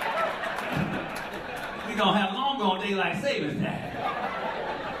 We're going to have long on daylight savings time.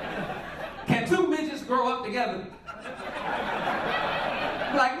 Can two midgets grow up together?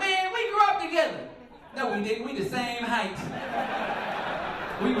 You're like, man, we grew up together. No, we didn't. We the same height.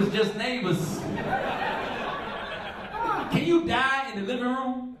 We was just neighbors. Can you die in the living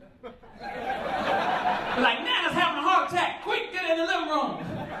room? Like, Nana's having a heart attack. Quick, get in the living room.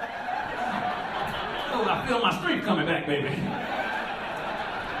 Oh, I feel my strength coming back, baby.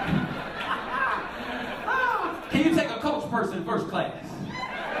 Can you take a coach person first class?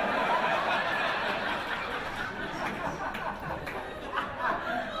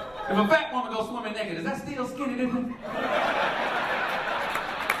 If a fat woman goes swimming naked, is that still skinny dipping?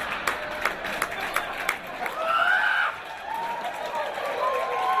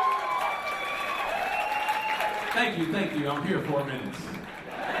 Thank you. I'm here 4 minutes.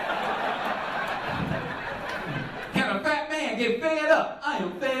 Can a fat man get fed up? I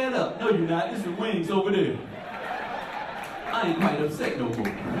am fed up. No, you're not. There's some wings over there. I ain't quite upset no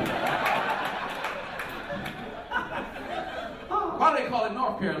more. Why do they call it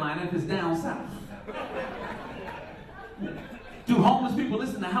North Carolina if it's down south? Do homeless people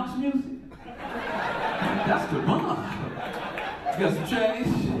listen to house music? That's the bomb. You got some change?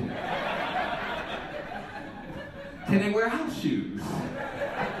 Can they wear house shoes?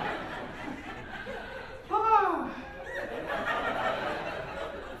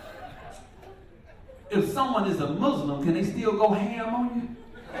 If someone is a Muslim, can they still go ham on you?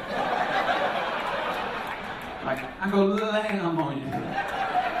 Like, I go lamb on you.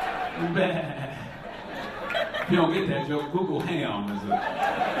 Bad. If you don't get that joke, Google ham as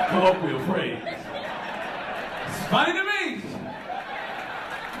a colloquial phrase. It's funny to me.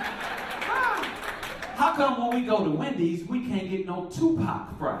 How come when we go to Wendy's, we can't get no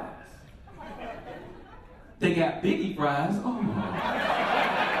Tupac fries? They got Biggie fries.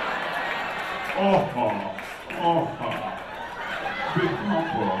 Big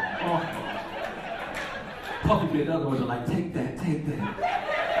Papa. Puffy bit the other one, like, take that.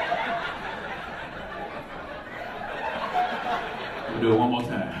 We'll do it one more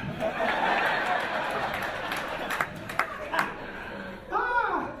time.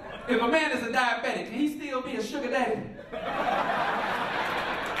 If a man is a diabetic, can he still be a sugar daddy?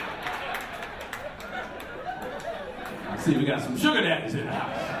 I see we got some sugar daddies in the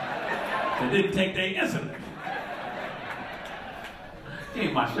house that didn't take their insulin.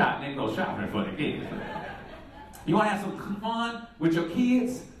 Gave my shot, and then go shopping for the kids. You want to have some fun with your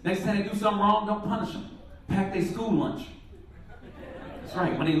kids? Next time they do something wrong, don't punish them. Pack their school lunch. That's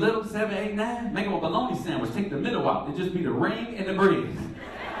right. When they little, 7, 8, 9, make them a bologna sandwich. Take the middle out. It just be the ring and the bread.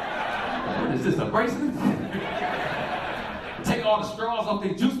 What is this, a bracelet? Take all the straws off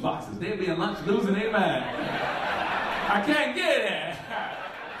their juice boxes. They'll be in lunch losing their mind. I can't get it.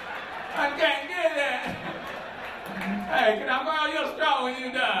 Hey, can I borrow your straw when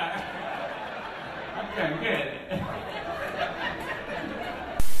you die? I can't get it.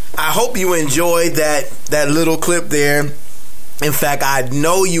 I hope you enjoyed that little clip there. In fact, I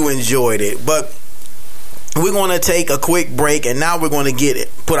know you enjoyed it. But we're going to take a quick break, and now we're going to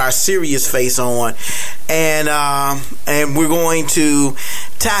put our serious face on, and we're going to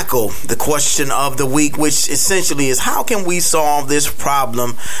tackle the question of the week, which essentially is, how can we solve this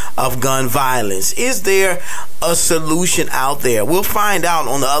problem of gun violence? Is there a solution out there? We'll find out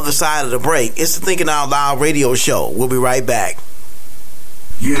on the other side of the break. It's the Thinking Out Loud radio show. We'll be right back.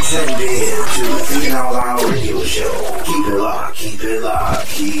 You're tuned in to the Thinking Out Loud radio show. Keep it locked, keep it locked,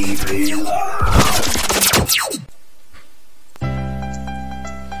 keep it locked.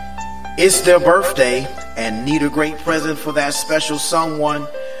 It's their birthday and need a great present for that special someone?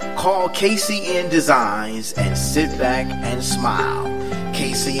 Call KCN Designs and sit back and smile.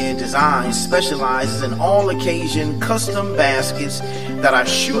 KCN Designs specializes in all occasion custom baskets that are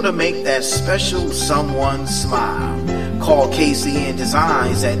sure to make that special someone smile. Call KCN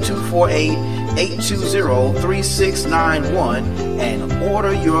Designs at 248-820-3691 and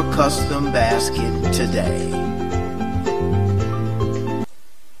order your custom basket today.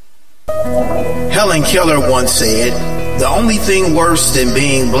 Helen Keller once said, "The only thing worse than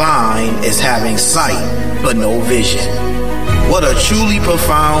being blind is having sight but no vision." What a truly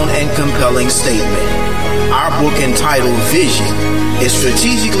profound and compelling statement. Our book entitled Vision is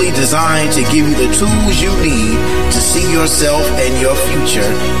strategically designed to give you the tools you need to see yourself and your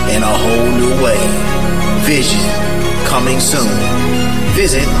future in a whole new way. Vision, coming soon.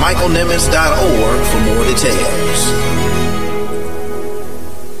 Visit michaelnimitz.org for more details.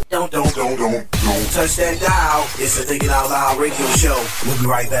 Don't touch that dial. It's the Thinking Out Loud radio show. We'll be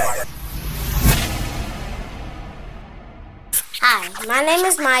right back. Hi, my name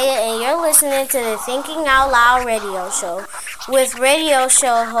is Maya, and you're listening to the Thinking Out Loud radio show with radio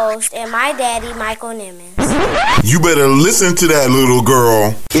show host and my daddy, Michael Nimitz. You better listen to that, little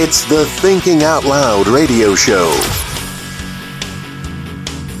girl. It's the Thinking Out Loud radio show.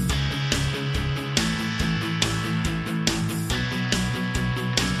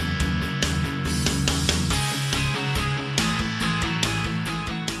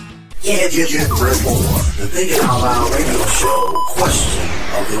 Get ready for the Thinking Out Loud radio show question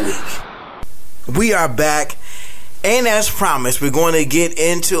of the week. We are back, and as promised, we're going to get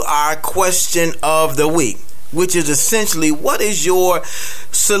into our question of the week, which is essentially, what is your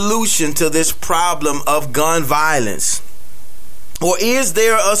solution to this problem of gun violence? Or is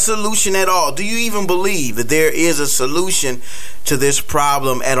there a solution at all? Do you even believe that there is a solution to this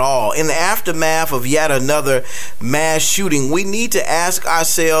problem at all? In the aftermath of yet another mass shooting, we need to ask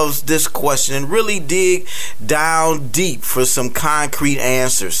ourselves this question and really dig down deep for some concrete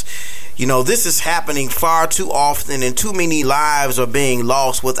answers. You know, this is happening far too often, and too many lives are being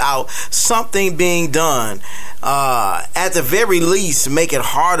lost without something being done. At the very least, make it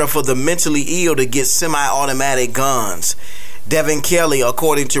harder for the mentally ill to get semi-automatic guns. Devin Kelly,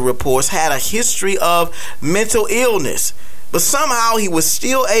 according to reports, had a history of mental illness, but somehow he was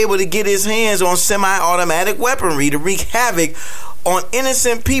still able to get his hands on semi-automatic weaponry to wreak havoc on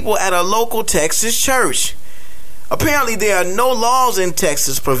innocent people at a local Texas church. Apparently, there are no laws in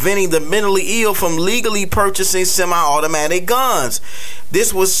Texas preventing the mentally ill from legally purchasing semi-automatic guns.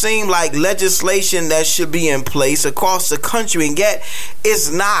 This would seem like legislation that should be in place across the country, and yet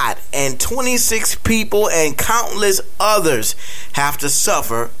it's not. And 26 people and countless others have to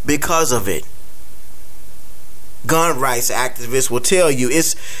suffer because of it. Gun rights activists will tell you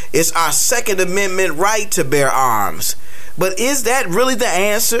it's our Second Amendment right to bear arms. But is that really the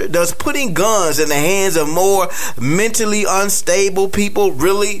answer? Does putting guns in the hands of more mentally unstable people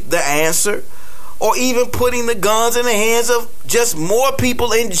really the answer? Or even putting the guns in the hands of just more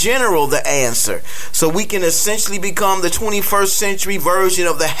people in general the answer? So we can essentially become the 21st century version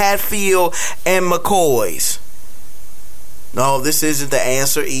of the Hatfield and McCoys. No, this isn't the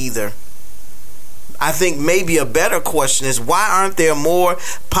answer either. I think maybe a better question is, why aren't there more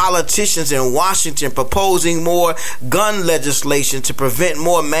politicians in Washington proposing more gun legislation to prevent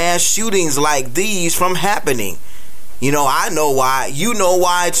more mass shootings like these from happening? You know, I know why. You know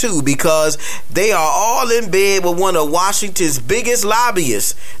why too, because they are all in bed with one of Washington's biggest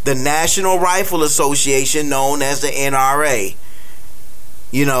lobbyists, the National Rifle Association, known as the NRA.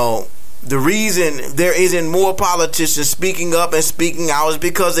 You know, the reason there isn't more politicians speaking up and speaking out is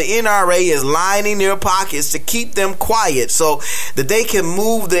because the NRA is lining their pockets to keep them quiet so that they can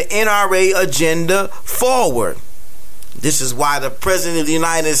move the NRA agenda forward. This is why the President of the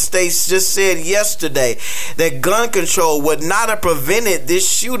United States just said yesterday that gun control would not have prevented this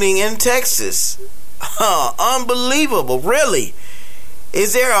shooting in Texas. Unbelievable, really.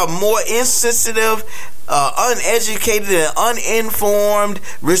 Is there a more insensitive uneducated and uninformed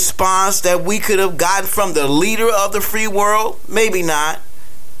response that we could have gotten from the leader of the free world? Maybe not.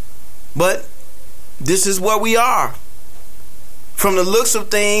 But this is where we are. From the looks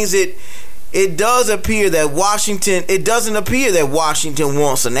of things, it doesn't appear that Washington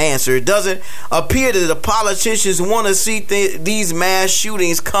wants an answer. It doesn't appear that the politicians want to see these mass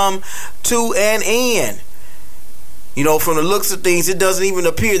shootings come to an end. You know, from the looks of things, it doesn't even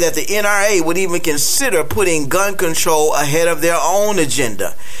appear that the NRA would even consider putting gun control ahead of their own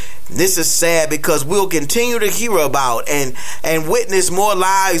agenda. This is sad because we'll continue to hear about and witness more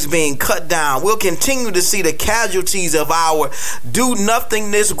lives being cut down. We'll continue to see the casualties of our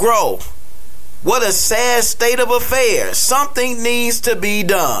do-nothingness grow. What a sad state of affairs. Something needs to be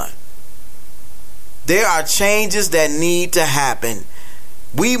done. There are changes that need to happen.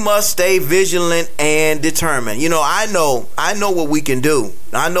 We must stay vigilant and determined. You know, I know what we can do.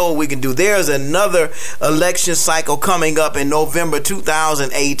 There's another election cycle coming up in November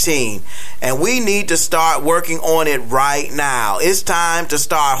 2018, and we need to start working on it right now. It's time to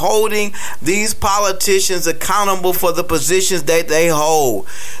start holding these politicians accountable for the positions that they hold.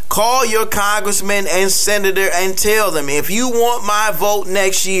 Call your congressman and senator and tell them, if you want my vote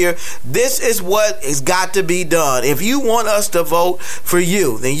next year, this is what has got to be done. If you want us to vote for you,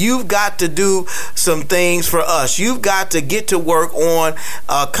 then you've got to do some things for us. You've got to get to work on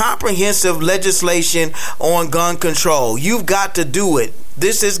comprehensive legislation on gun control. You've got to do it.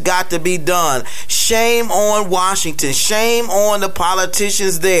 This has got to be done. Shame on Washington. Shame on the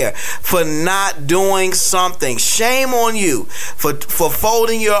politicians there for not doing something. Shame on you for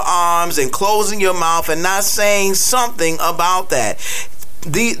folding your arms and closing your mouth and not saying something about that.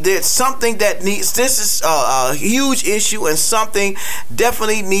 There's something that needs. This is a huge issue, and something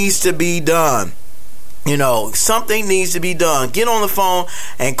definitely needs to be done. You know, something needs to be done. Get on the phone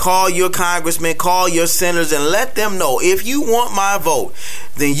and call your congressman, call your senators, and let them know, if you want my vote,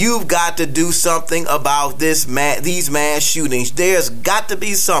 then you've got to do something about these mass shootings. There's got to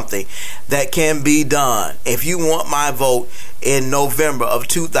be something that can be done if you want my vote in November of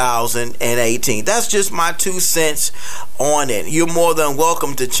 2018. That's just my 2 cents on it. You're more than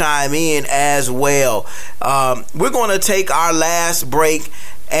welcome to chime in as well. We're going to take our last break.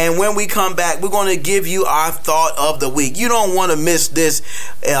 And when we come back, we're going to give you our thought of the week. You don't want to miss this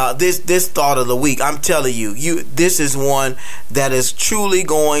thought of the week. I'm telling you, this is one that is truly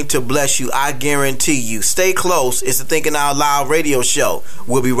going to bless you. I guarantee you. Stay close. It's the Thinking Out Loud radio show.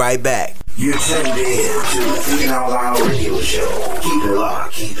 We'll be right back. You're tuned in to the Thinking Out Loud radio show. Keep it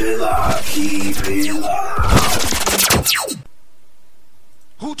locked, keep it locked, keep it locked.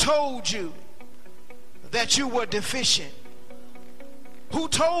 Who told you that you were deficient? Who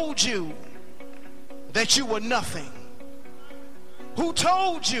told you that you were nothing? Who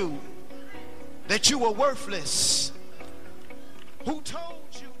told you that you were worthless? Who told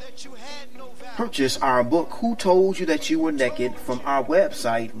you that you had no value? Purchase our book, Who Told You That You Were Naked, from our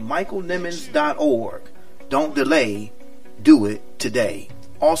website, michaelnimmons.org. Don't delay. Do it today.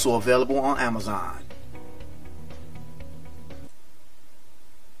 Also available on Amazon.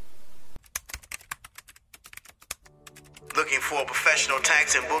 Looking for a professional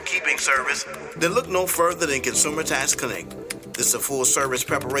tax and bookkeeping service? Then look no further than Consumer Tax Connect. This is a full-service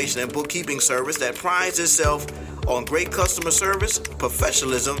preparation and bookkeeping service that prides itself on great customer service,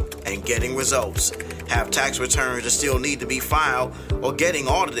 professionalism, and getting results. Have tax returns that still need to be filed, or getting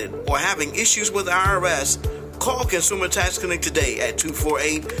audited, or having issues with the IRS? Call Consumer Tax Connect today at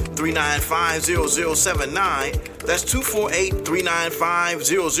 248-395-0079. That's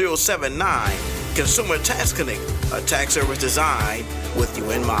 248-395-0079. Consumer Tax Connect, a tax service designed with you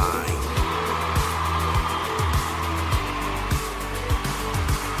in mind.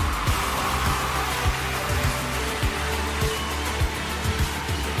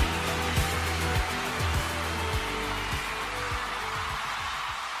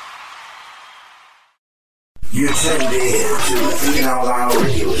 You're tuned in to the Thinking Out Loud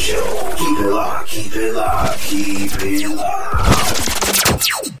radio show. Keep it locked, keep it locked, keep it locked.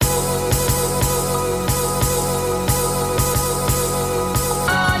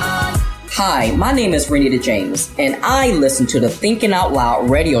 Hi, my name is Renita James, and I listen to the Thinking Out Loud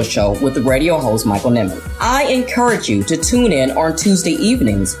radio show with the radio host Michael Nimmons. I encourage you to tune in on Tuesday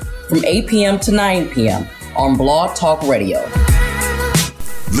evenings from 8 p.m. to 9 p.m. on Blog Talk Radio.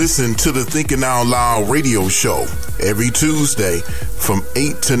 Listen to the Thinking Out Loud radio show every Tuesday from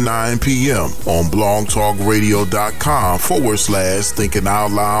 8 to 9 p.m. on blogtalkradio.com/Thinking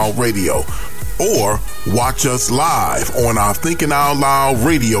Out Loud Radio. Or watch us live on our Thinking Out Loud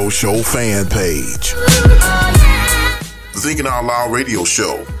radio show fan page. The Thinking Out Loud radio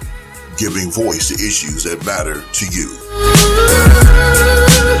show giving voice to issues that matter to you.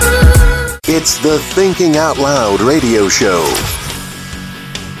 It's the Thinking Out Loud radio show.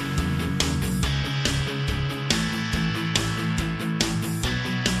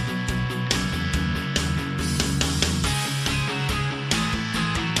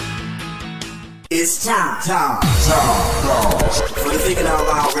 It's time for the Thinking Out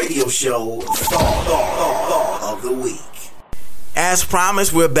Loud radio show thought of the week. As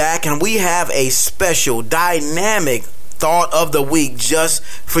promised, we're back and we have a special dynamic thought of the week just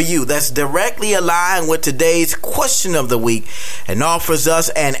for you that's directly aligned with today's question of the week and offers us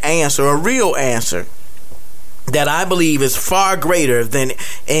an answer, a real answer that I believe is far greater than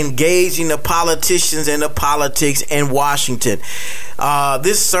engaging the politicians and the politics in Washington.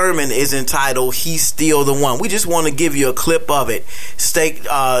 This sermon is entitled, He's Still the One. We just want to give you a clip of it. Take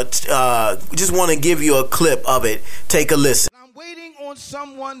a listen. I'm waiting on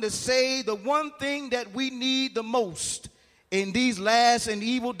someone to say the one thing that we need the most in these last and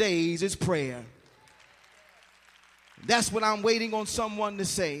evil days is prayer. That's what I'm waiting on someone to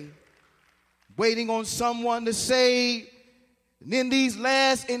say. Waiting on someone to say, in these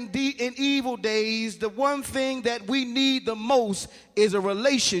last and evil days, the one thing that we need the most is a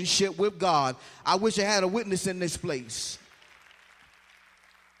relationship with God. I wish I had a witness in this place.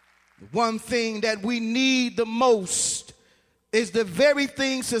 The one thing that we need the most is the very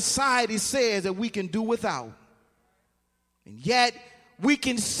thing society says that we can do without. And yet, we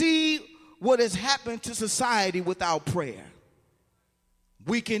can see what has happened to society without prayer.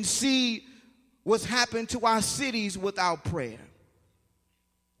 We can see what's happened to our cities without prayer.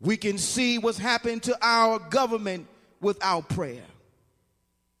 We can see what's happened to our government without prayer.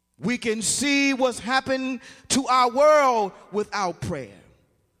 We can see what's happened to our world without prayer.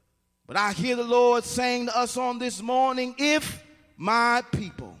 But I hear the Lord saying to us on this morning, if my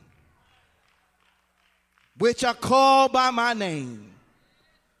people, which are called by my name,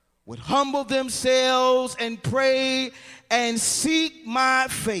 would humble themselves and pray and seek my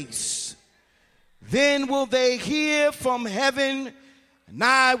face, then will they hear from heaven, and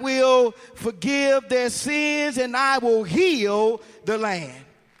I will forgive their sins, and I will heal the land.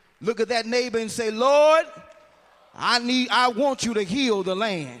 Look at that neighbor and say, Lord, I want you to heal the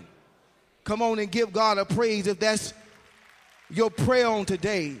land. Come on and give God a praise if that's your prayer on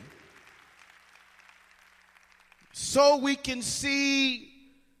today. So we can see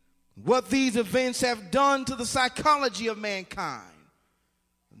what these events have done to the psychology of mankind.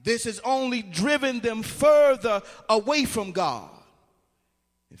 This has only driven them further away from God.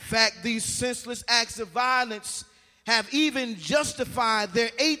 In fact, these senseless acts of violence have even justified their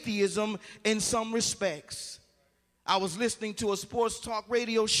atheism in some respects. I was listening to a sports talk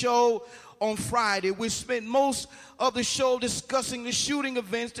radio show on Friday. We spent most of the show discussing the shooting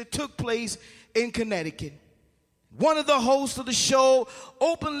events that took place in Connecticut. One of the hosts of the show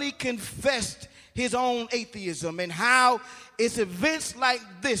openly confessed his own atheism and how it's events like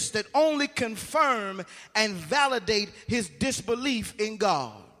this that only confirm and validate his disbelief in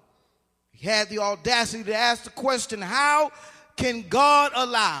God. He had the audacity to ask the question, how can God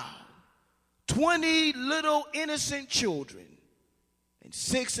allow 20 little innocent children and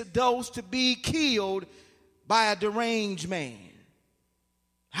 6 adults to be killed by a deranged man?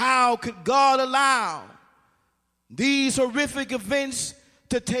 How could God allow these horrific events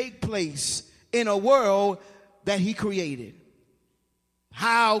to take place in a world that he created?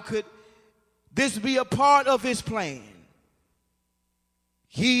 How could this be a part of his plan?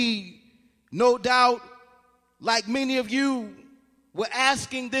 He, no doubt, like many of you, were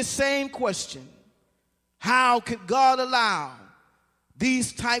asking this same question. How could God allow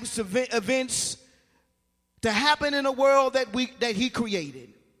these types of events to happen in a world that he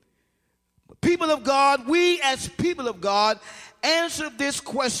created? People of God, we as people of God answer this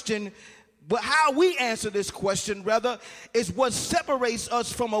question, but how we answer this question, rather, is what separates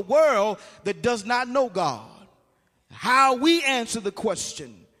us from a world that does not know God. How we answer the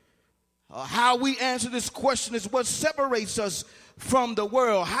question, how we answer this question is what separates us from the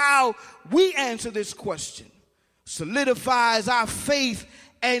world. How we answer this question solidifies our faith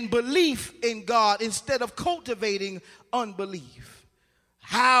and belief in God instead of cultivating unbelief.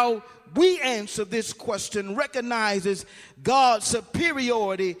 How we answer this question recognizes God's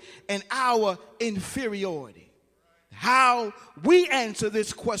superiority and our inferiority. How we answer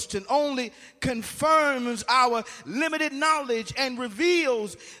this question only confirms our limited knowledge and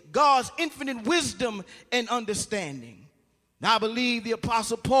reveals God's infinite wisdom and understanding. Now, I believe the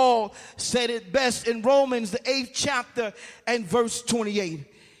Apostle Paul said it best in Romans, the 8th chapter and verse 28. He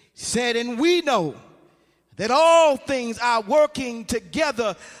said, and we know that all things are working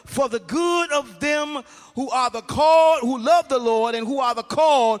together for the good of them who are the called, who love the Lord, and who are the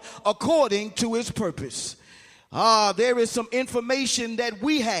called according to his purpose. There is some information that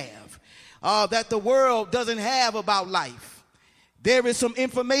we have that the world doesn't have about life. There is some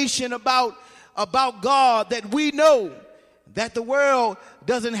information about God that we know that the world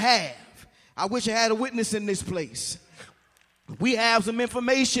doesn't have. I wish I had a witness in this place. We have some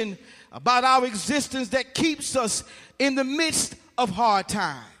information about our existence that keeps us in the midst of hard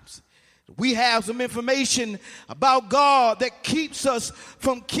times. We have some information about God that keeps us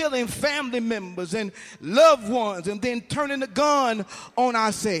from killing family members and loved ones and then turning the gun on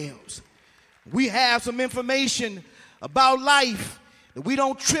ourselves. We have some information about life that we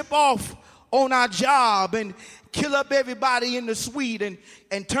don't trip off on our job and kill up everybody in the suite and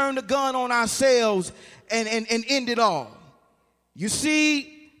turn the gun on ourselves and end it all. You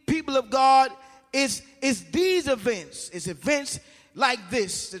see, people of God, it's these events, it's events like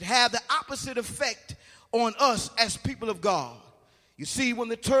this that have the opposite effect on us as people of God. You see, when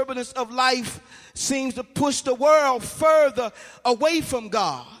the turbulence of life seems to push the world further away from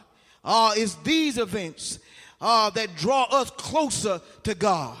God, it's these events that draw us closer to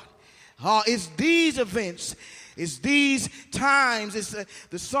God. It's these events, it's these times,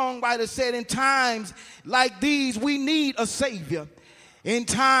 the songwriter said, in times like these, we need a Savior. In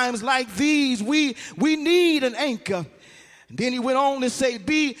times like these, we need an anchor. And then he went on to say,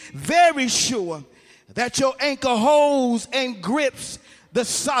 be very sure that your anchor holds and grips the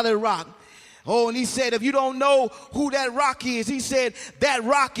solid rock. Oh, and he said, if you don't know who that rock is, he said, that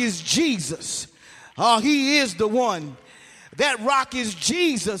rock is Jesus. He is the one. That rock is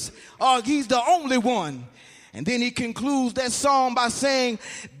Jesus. He's the only one. And then he concludes that psalm by saying,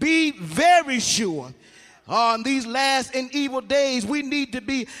 be very sure. In these last and evil days, we need to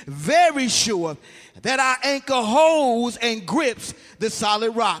be very sure that our anchor holds and grips the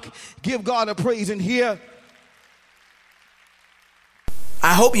solid rock. Give God a praise in here.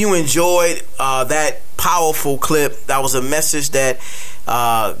 I hope you enjoyed that powerful clip. That was a message that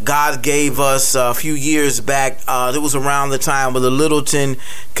God gave us a few years back. It was around the time of the Littleton,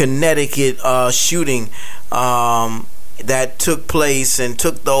 Connecticut shooting that took place and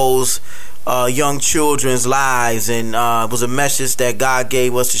took those young children's lives, and it was a message that God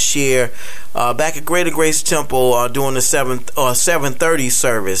gave us to share back at Greater Grace Temple during the 7:30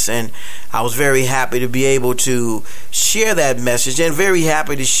 service. And I was very happy to be able to share that message, and very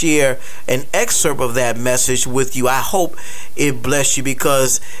happy to share an excerpt of that message with you. I hope it bless you,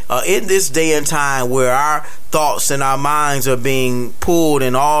 because in this day and time where our thoughts and our minds are being pulled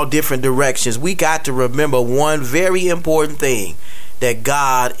in all different directions, we got to remember one very important thing: that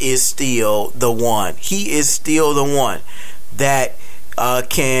God is still the one. He is still the one that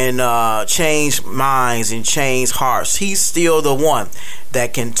can change minds and change hearts. He's still the one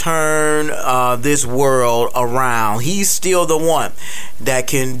that can turn this world around. He's still the one that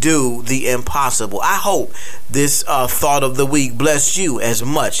can do the impossible. I hope this thought of the week blessed you as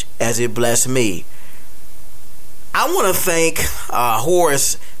much as it blessed me. I want to thank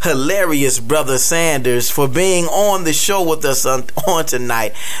Horace Hilarious Brother Sanders for being on the show with us on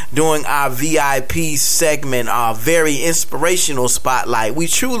tonight during our VIP segment, our very inspirational spotlight. We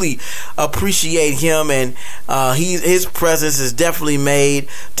truly appreciate him, and his presence has definitely made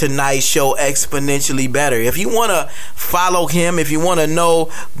tonight's show exponentially better. If you want to follow him, if you want to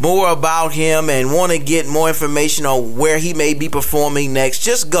know more about him and want to get more information on where he may be performing next,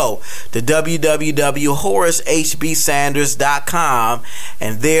 just go to www.horacehbsanders.com,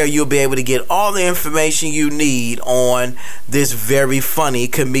 and there you'll be able to get all the information you need on this very funny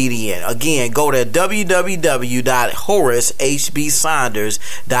comedian. Again, go to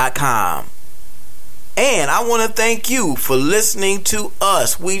www.horacehbsanders.com. And I want to thank you for listening to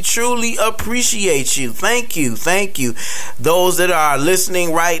us. We truly appreciate you. Thank you. Thank you. Those that are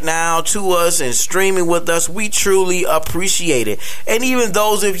listening right now to us and streaming with us, we truly appreciate it. And even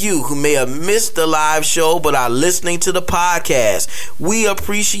those of you who may have missed the live show but are listening to the podcast, we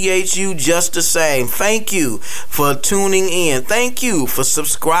appreciate you just the same. Thank you for tuning in. Thank you for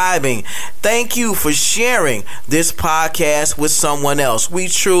subscribing. Thank you for sharing this podcast with someone else. We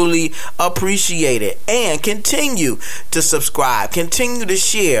truly appreciate it. And continue to subscribe. Continue to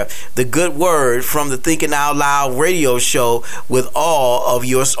share the good word from the Thinking Out Loud radio show with on all of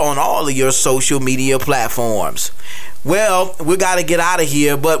your social media platforms. Well, we got to get out of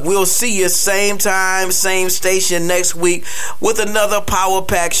here, but we'll see you same time, same station next week with another Power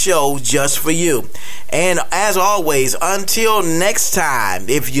Pack show just for you. And as always, until next time,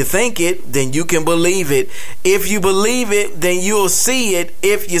 if you think it, then you can believe it. If you believe it, then you'll see it.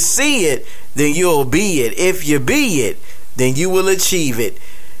 If you see it, then you'll be it. If you be it, then you will achieve it.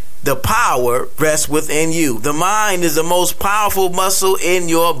 The power rests within you. The mind is the most powerful muscle in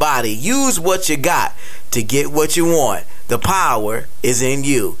your body. Use what you got to get what you want. The power is in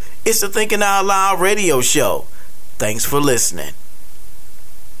you. It's the Thinking Out Loud radio show. Thanks for listening.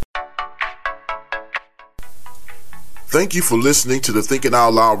 Thank you for listening to the Thinking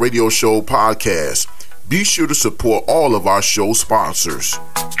Out Loud radio show podcast. Be sure to support all of our show sponsors.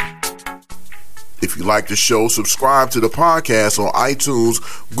 If you like the show, subscribe to the podcast on iTunes,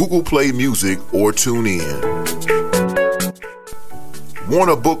 Google Play Music, or TuneIn.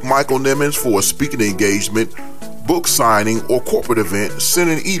 Want to book Michael Nimmons for a speaking engagement, book signing, or corporate event? Send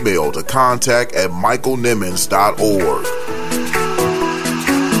an email to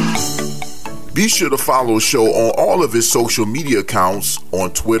contact@michaelnimmons.org. Be sure to follow the show on all of his social media accounts,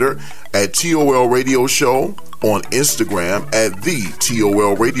 on Twitter at TOL Radio Show, on Instagram at the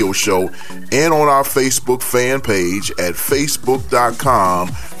TOL Radio Show, and on our Facebook fan page at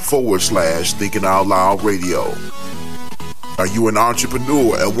facebook.com/Thinking Out Loud Radio. Are you an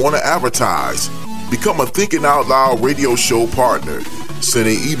entrepreneur and want to advertise? Become a Thinking Out Loud Radio Show partner. Send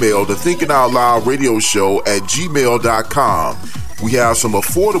an email to thinkingoutloudradioshow@gmail.com. We have some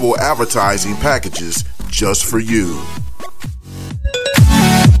affordable advertising packages just for you.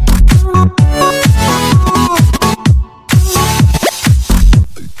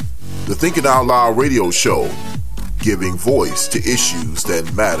 The Thinking Out Loud radio show, giving voice to issues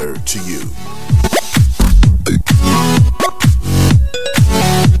that matter to you.